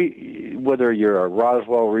 And whether you're a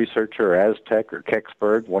Roswell researcher, or Aztec, or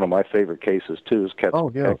Kecksburg, one of my favorite cases too is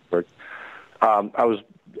Kecksburg. I was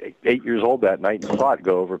 8 years old that night and saw it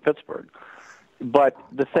go over Pittsburgh. But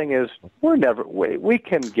the thing is, we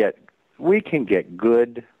can get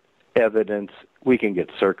good evidence. We can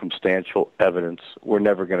get circumstantial evidence. We're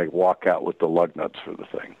never going to walk out with the lug nuts for the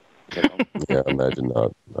thing. Yeah, imagine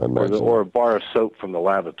not. Or a bar of soap from the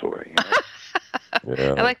lavatory.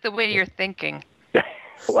 I like the way you're thinking.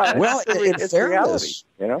 Well, in it's fairness,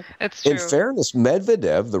 reality, It's true. In fairness,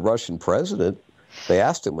 Medvedev, the Russian president, they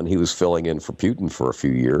asked him when he was filling in for Putin for a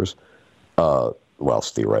few years,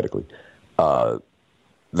 theoretically,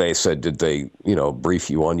 they said, did they, brief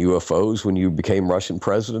you on UFOs when you became Russian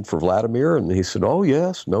president for Vladimir? And he said, oh,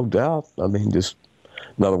 yes, no doubt. I mean, just,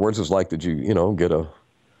 in other words, it's like, did you, get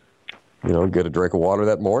a drink of water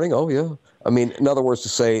that morning? Oh, yeah. I mean, in other words, to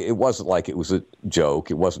say it wasn't like it was a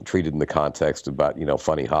joke. It wasn't treated in the context about,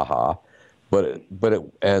 funny, ha-ha. But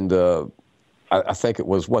I think it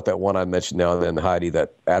was that one I mentioned now and then, Heidi,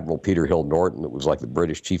 that Admiral Peter Hill Norton, that was like the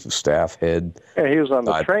British Chief of Staff head. Yeah, he was on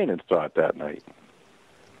the train and saw it that night,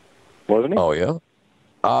 wasn't he? Oh, yeah?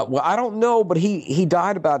 Well, I don't know, but he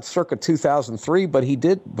died about circa 2003, but he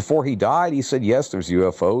did, before he died, he said, yes, there's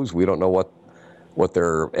UFOs. We don't know what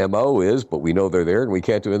their MO is, but we know they're there and we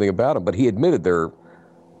can't do anything about them. But he admitted their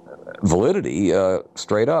validity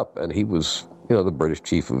straight up, and he was, the British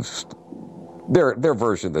Chief of their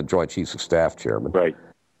version of the Joint Chiefs of Staff chairman. Right.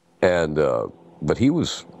 And but he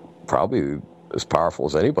was probably as powerful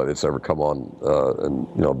as anybody that's ever come on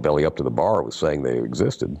and belly up to the bar was saying they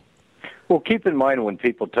existed. Well, keep in mind when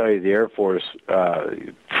people tell you the Air Force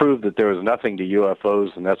proved that there was nothing to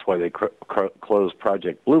UFOs, and that's why they closed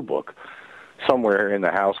Project Blue Book. Somewhere in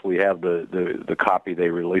the house we have the copy they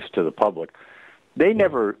released to the public. They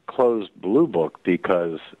never closed Blue Book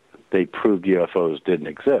because they proved UFOs didn't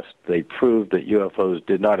exist. They proved that UFOs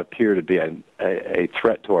did not appear to be a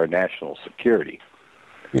threat to our national security.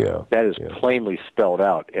 Yeah, that is plainly spelled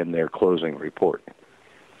out in their closing report.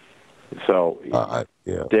 So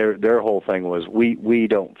their whole thing was we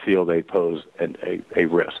don't feel they pose a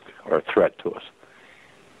risk or a threat to us,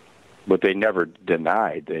 but they never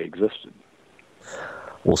denied they existed.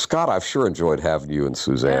 Well, Scott, I've sure enjoyed having you and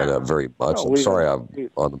Susanna very much. I'm sorry I'm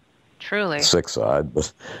on the sick side,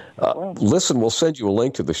 but listen, we'll send you a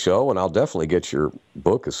link to the show, and I'll definitely get your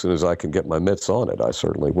book as soon as I can get my mitts on it. I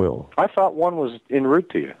certainly will. I thought one was en route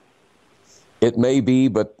to you. It may be,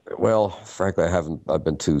 but, well, frankly, I've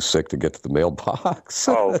been too sick to get to the mailbox.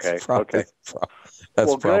 Oh, okay.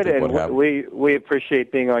 That's good, and what happened. We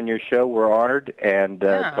appreciate being on your show. We're honored, and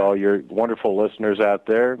to all your wonderful listeners out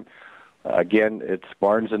there, again, it's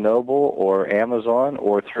Barnes & Noble or Amazon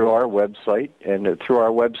or through our website, and through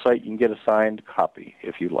our website you can get a signed copy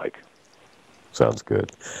if you like. Sounds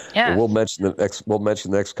good. Yeah. Well, we'll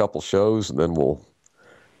mention the next couple shows, and then we'll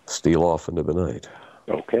steal off into the night.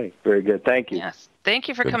 Okay, very good. Thank you. Yes. Thank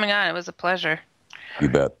you for coming on. It was a pleasure. You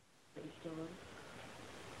bet.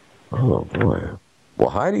 Oh, boy. Well,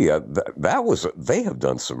 Heidi, they have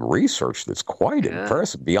done some research that's quite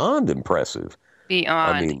impressive, beyond impressive.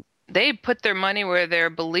 Beyond. I mean, they put their money where their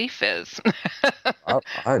belief is.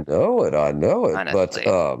 I know it. Honestly.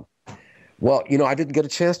 But, well, I didn't get a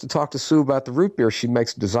chance to talk to Sue about the root beer. She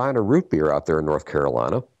makes designer root beer out there in North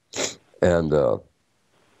Carolina. And,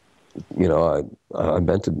 I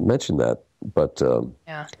meant to mention that, but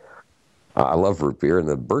I love root beer, and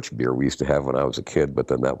the birch beer we used to have when I was a kid, but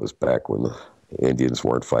then that was back when the Indians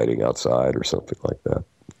weren't fighting outside or something like that.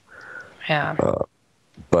 Yeah.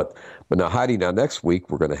 But now, Heidi, next week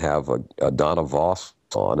we're going to have a Donna Voss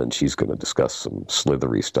on, and she's going to discuss some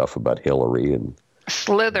slithery stuff about Hillary. And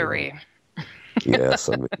slithery. Yes,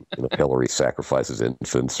 I mean, Hillary sacrifices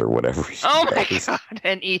infants or whatever. Oh, my God,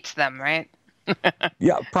 and eats them, right?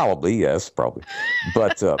 Yeah, probably, yes, probably.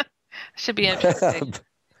 But should be interesting.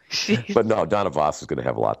 But no, Donna Voss is going to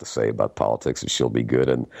have a lot to say about politics, and she'll be good.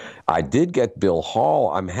 And I did get Bill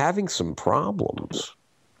Hall. I'm having some problems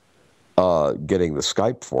getting the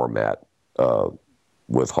Skype format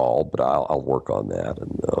with Hall, but I'll work on that,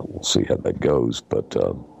 and we'll see how that goes. But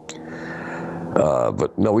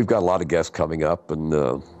no, we've got a lot of guests coming up, and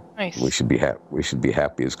nice. we should be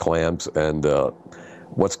happy as clams. And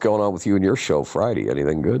what's going on with you and your show Friday?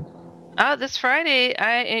 Anything good? This Friday,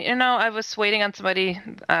 I was waiting on somebody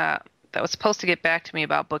that was supposed to get back to me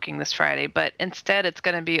about booking this Friday, but instead it's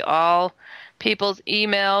going to be all people's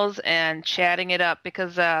emails and chatting it up,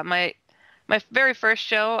 because my very first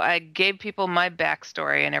show, I gave people my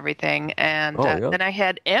backstory and everything, and then I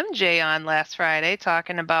had MJ on last Friday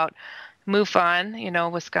talking about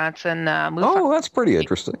MUFON, Wisconsin MUFON. Oh, that's pretty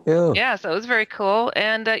interesting. Yeah. Yeah, so it was very cool.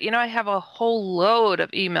 And, I have a whole load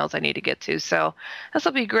of emails I need to get to, so this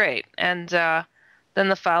will be great. And then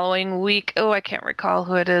the following week, I can't recall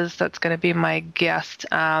who it is that's going to be my guest.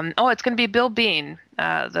 It's going to be Bill Bean,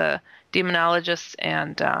 the demonologist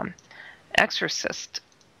and exorcist.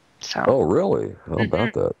 So. Oh, really? How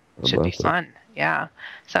about that? Should be fun, yeah.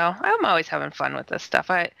 So I'm always having fun with this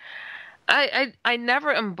stuff. I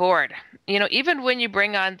never am bored. Even when you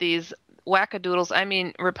bring on these wackadoodles, I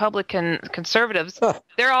mean, Republican conservatives,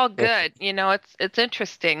 they're all good. It's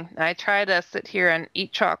interesting. I try to sit here and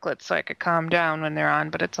eat chocolate so I could calm down when they're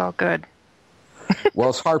on, but it's all good.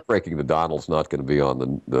 Well, it's heartbreaking that Donald's not going to be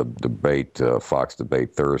on the debate, Fox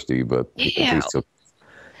debate Thursday, but at least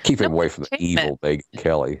keep him away from the evil Megyn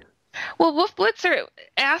Kelly. Well, Wolf Blitzer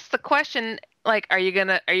asked the question, like, are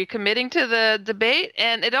you committing to the debate?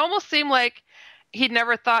 And it almost seemed like he'd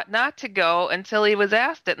never thought not to go until he was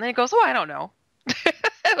asked it. And then he goes, I don't know.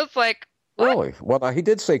 It was like, what? Really? Well, he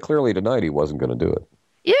did say clearly tonight he wasn't going to do it.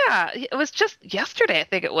 Yeah, it was just yesterday, I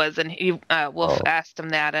think it was, and Wolf asked him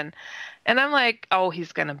that, and I'm like, oh,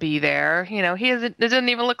 he's gonna be there. You know, it didn't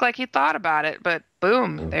even look like he thought about it, but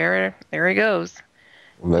boom, there he goes.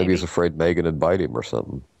 Maybe he's afraid Megan would bite him or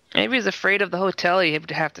something. Maybe he's afraid of the hotel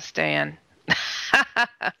he'd have to stay in.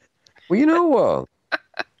 Well, you know,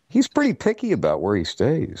 he's pretty picky about where he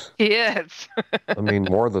stays. He is. I mean,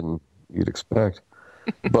 more than you'd expect.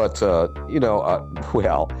 But,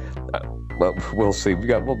 we'll see.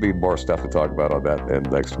 We'll be more stuff to talk about on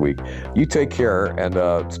that next week. You take care, and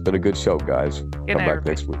it's been a good show, guys. Come back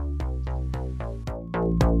next week.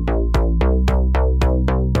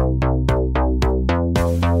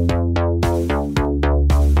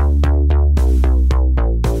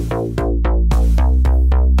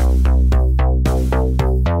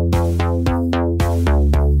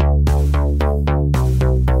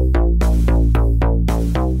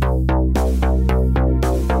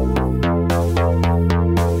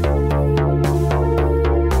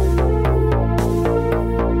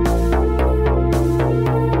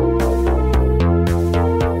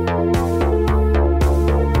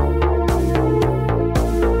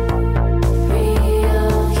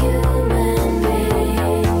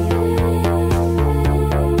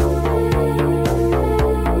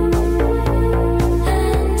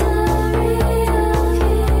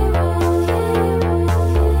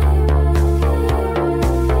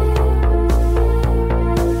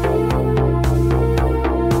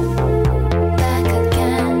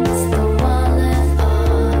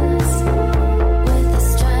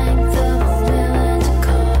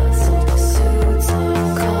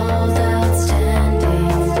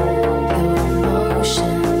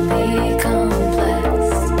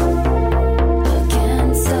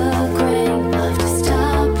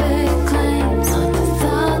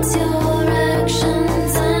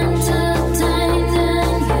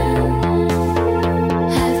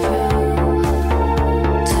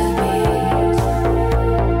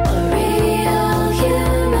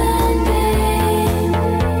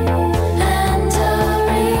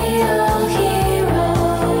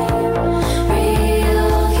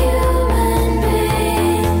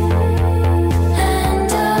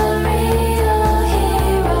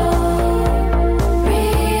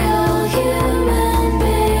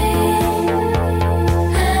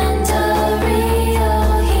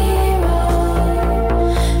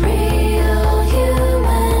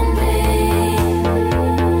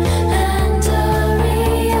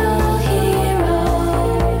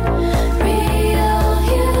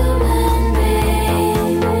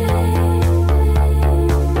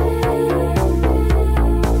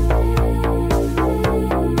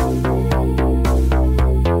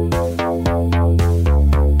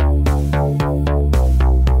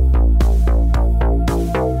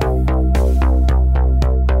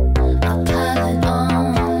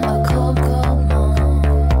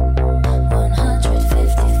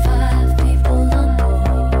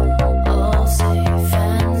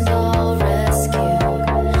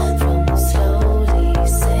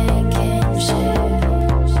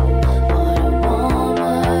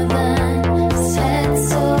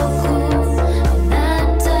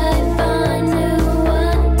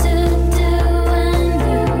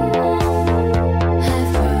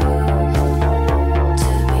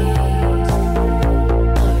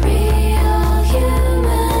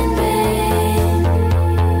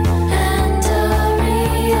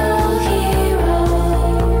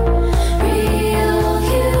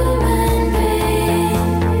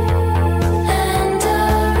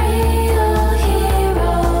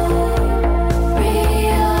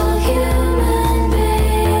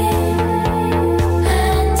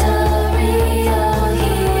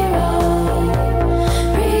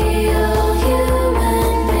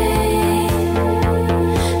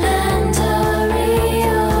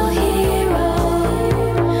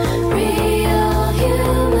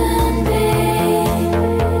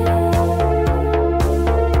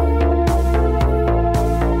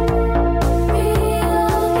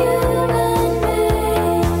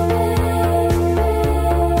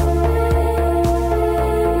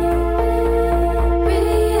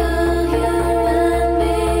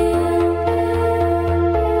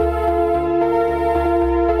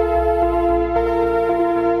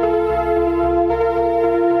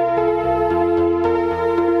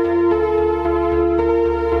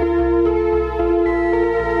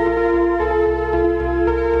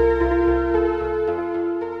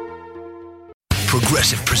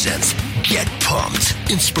 Progressive presents Get Pumped.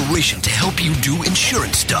 Inspiration to help you do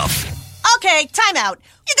insurance stuff. Okay, time out.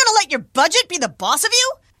 You're gonna let your budget be the boss of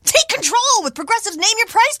you? Take control with Progressive's Name Your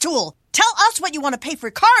Price tool. Tell us what you want to pay for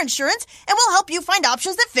car insurance, and we'll help you find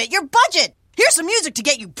options that fit your budget. Here's some music to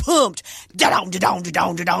get you pumped. Da-dong, da-dong,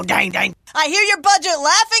 da-dong, da-dong, dang, dang. I hear your budget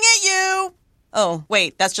laughing at you. Oh,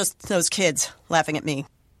 wait, that's just those kids laughing at me.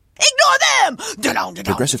 Ignore them! Da-dong,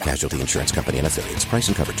 da-dong, Progressive Casualty Insurance Company and Affiliates. Price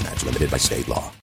and coverage match limited by state law.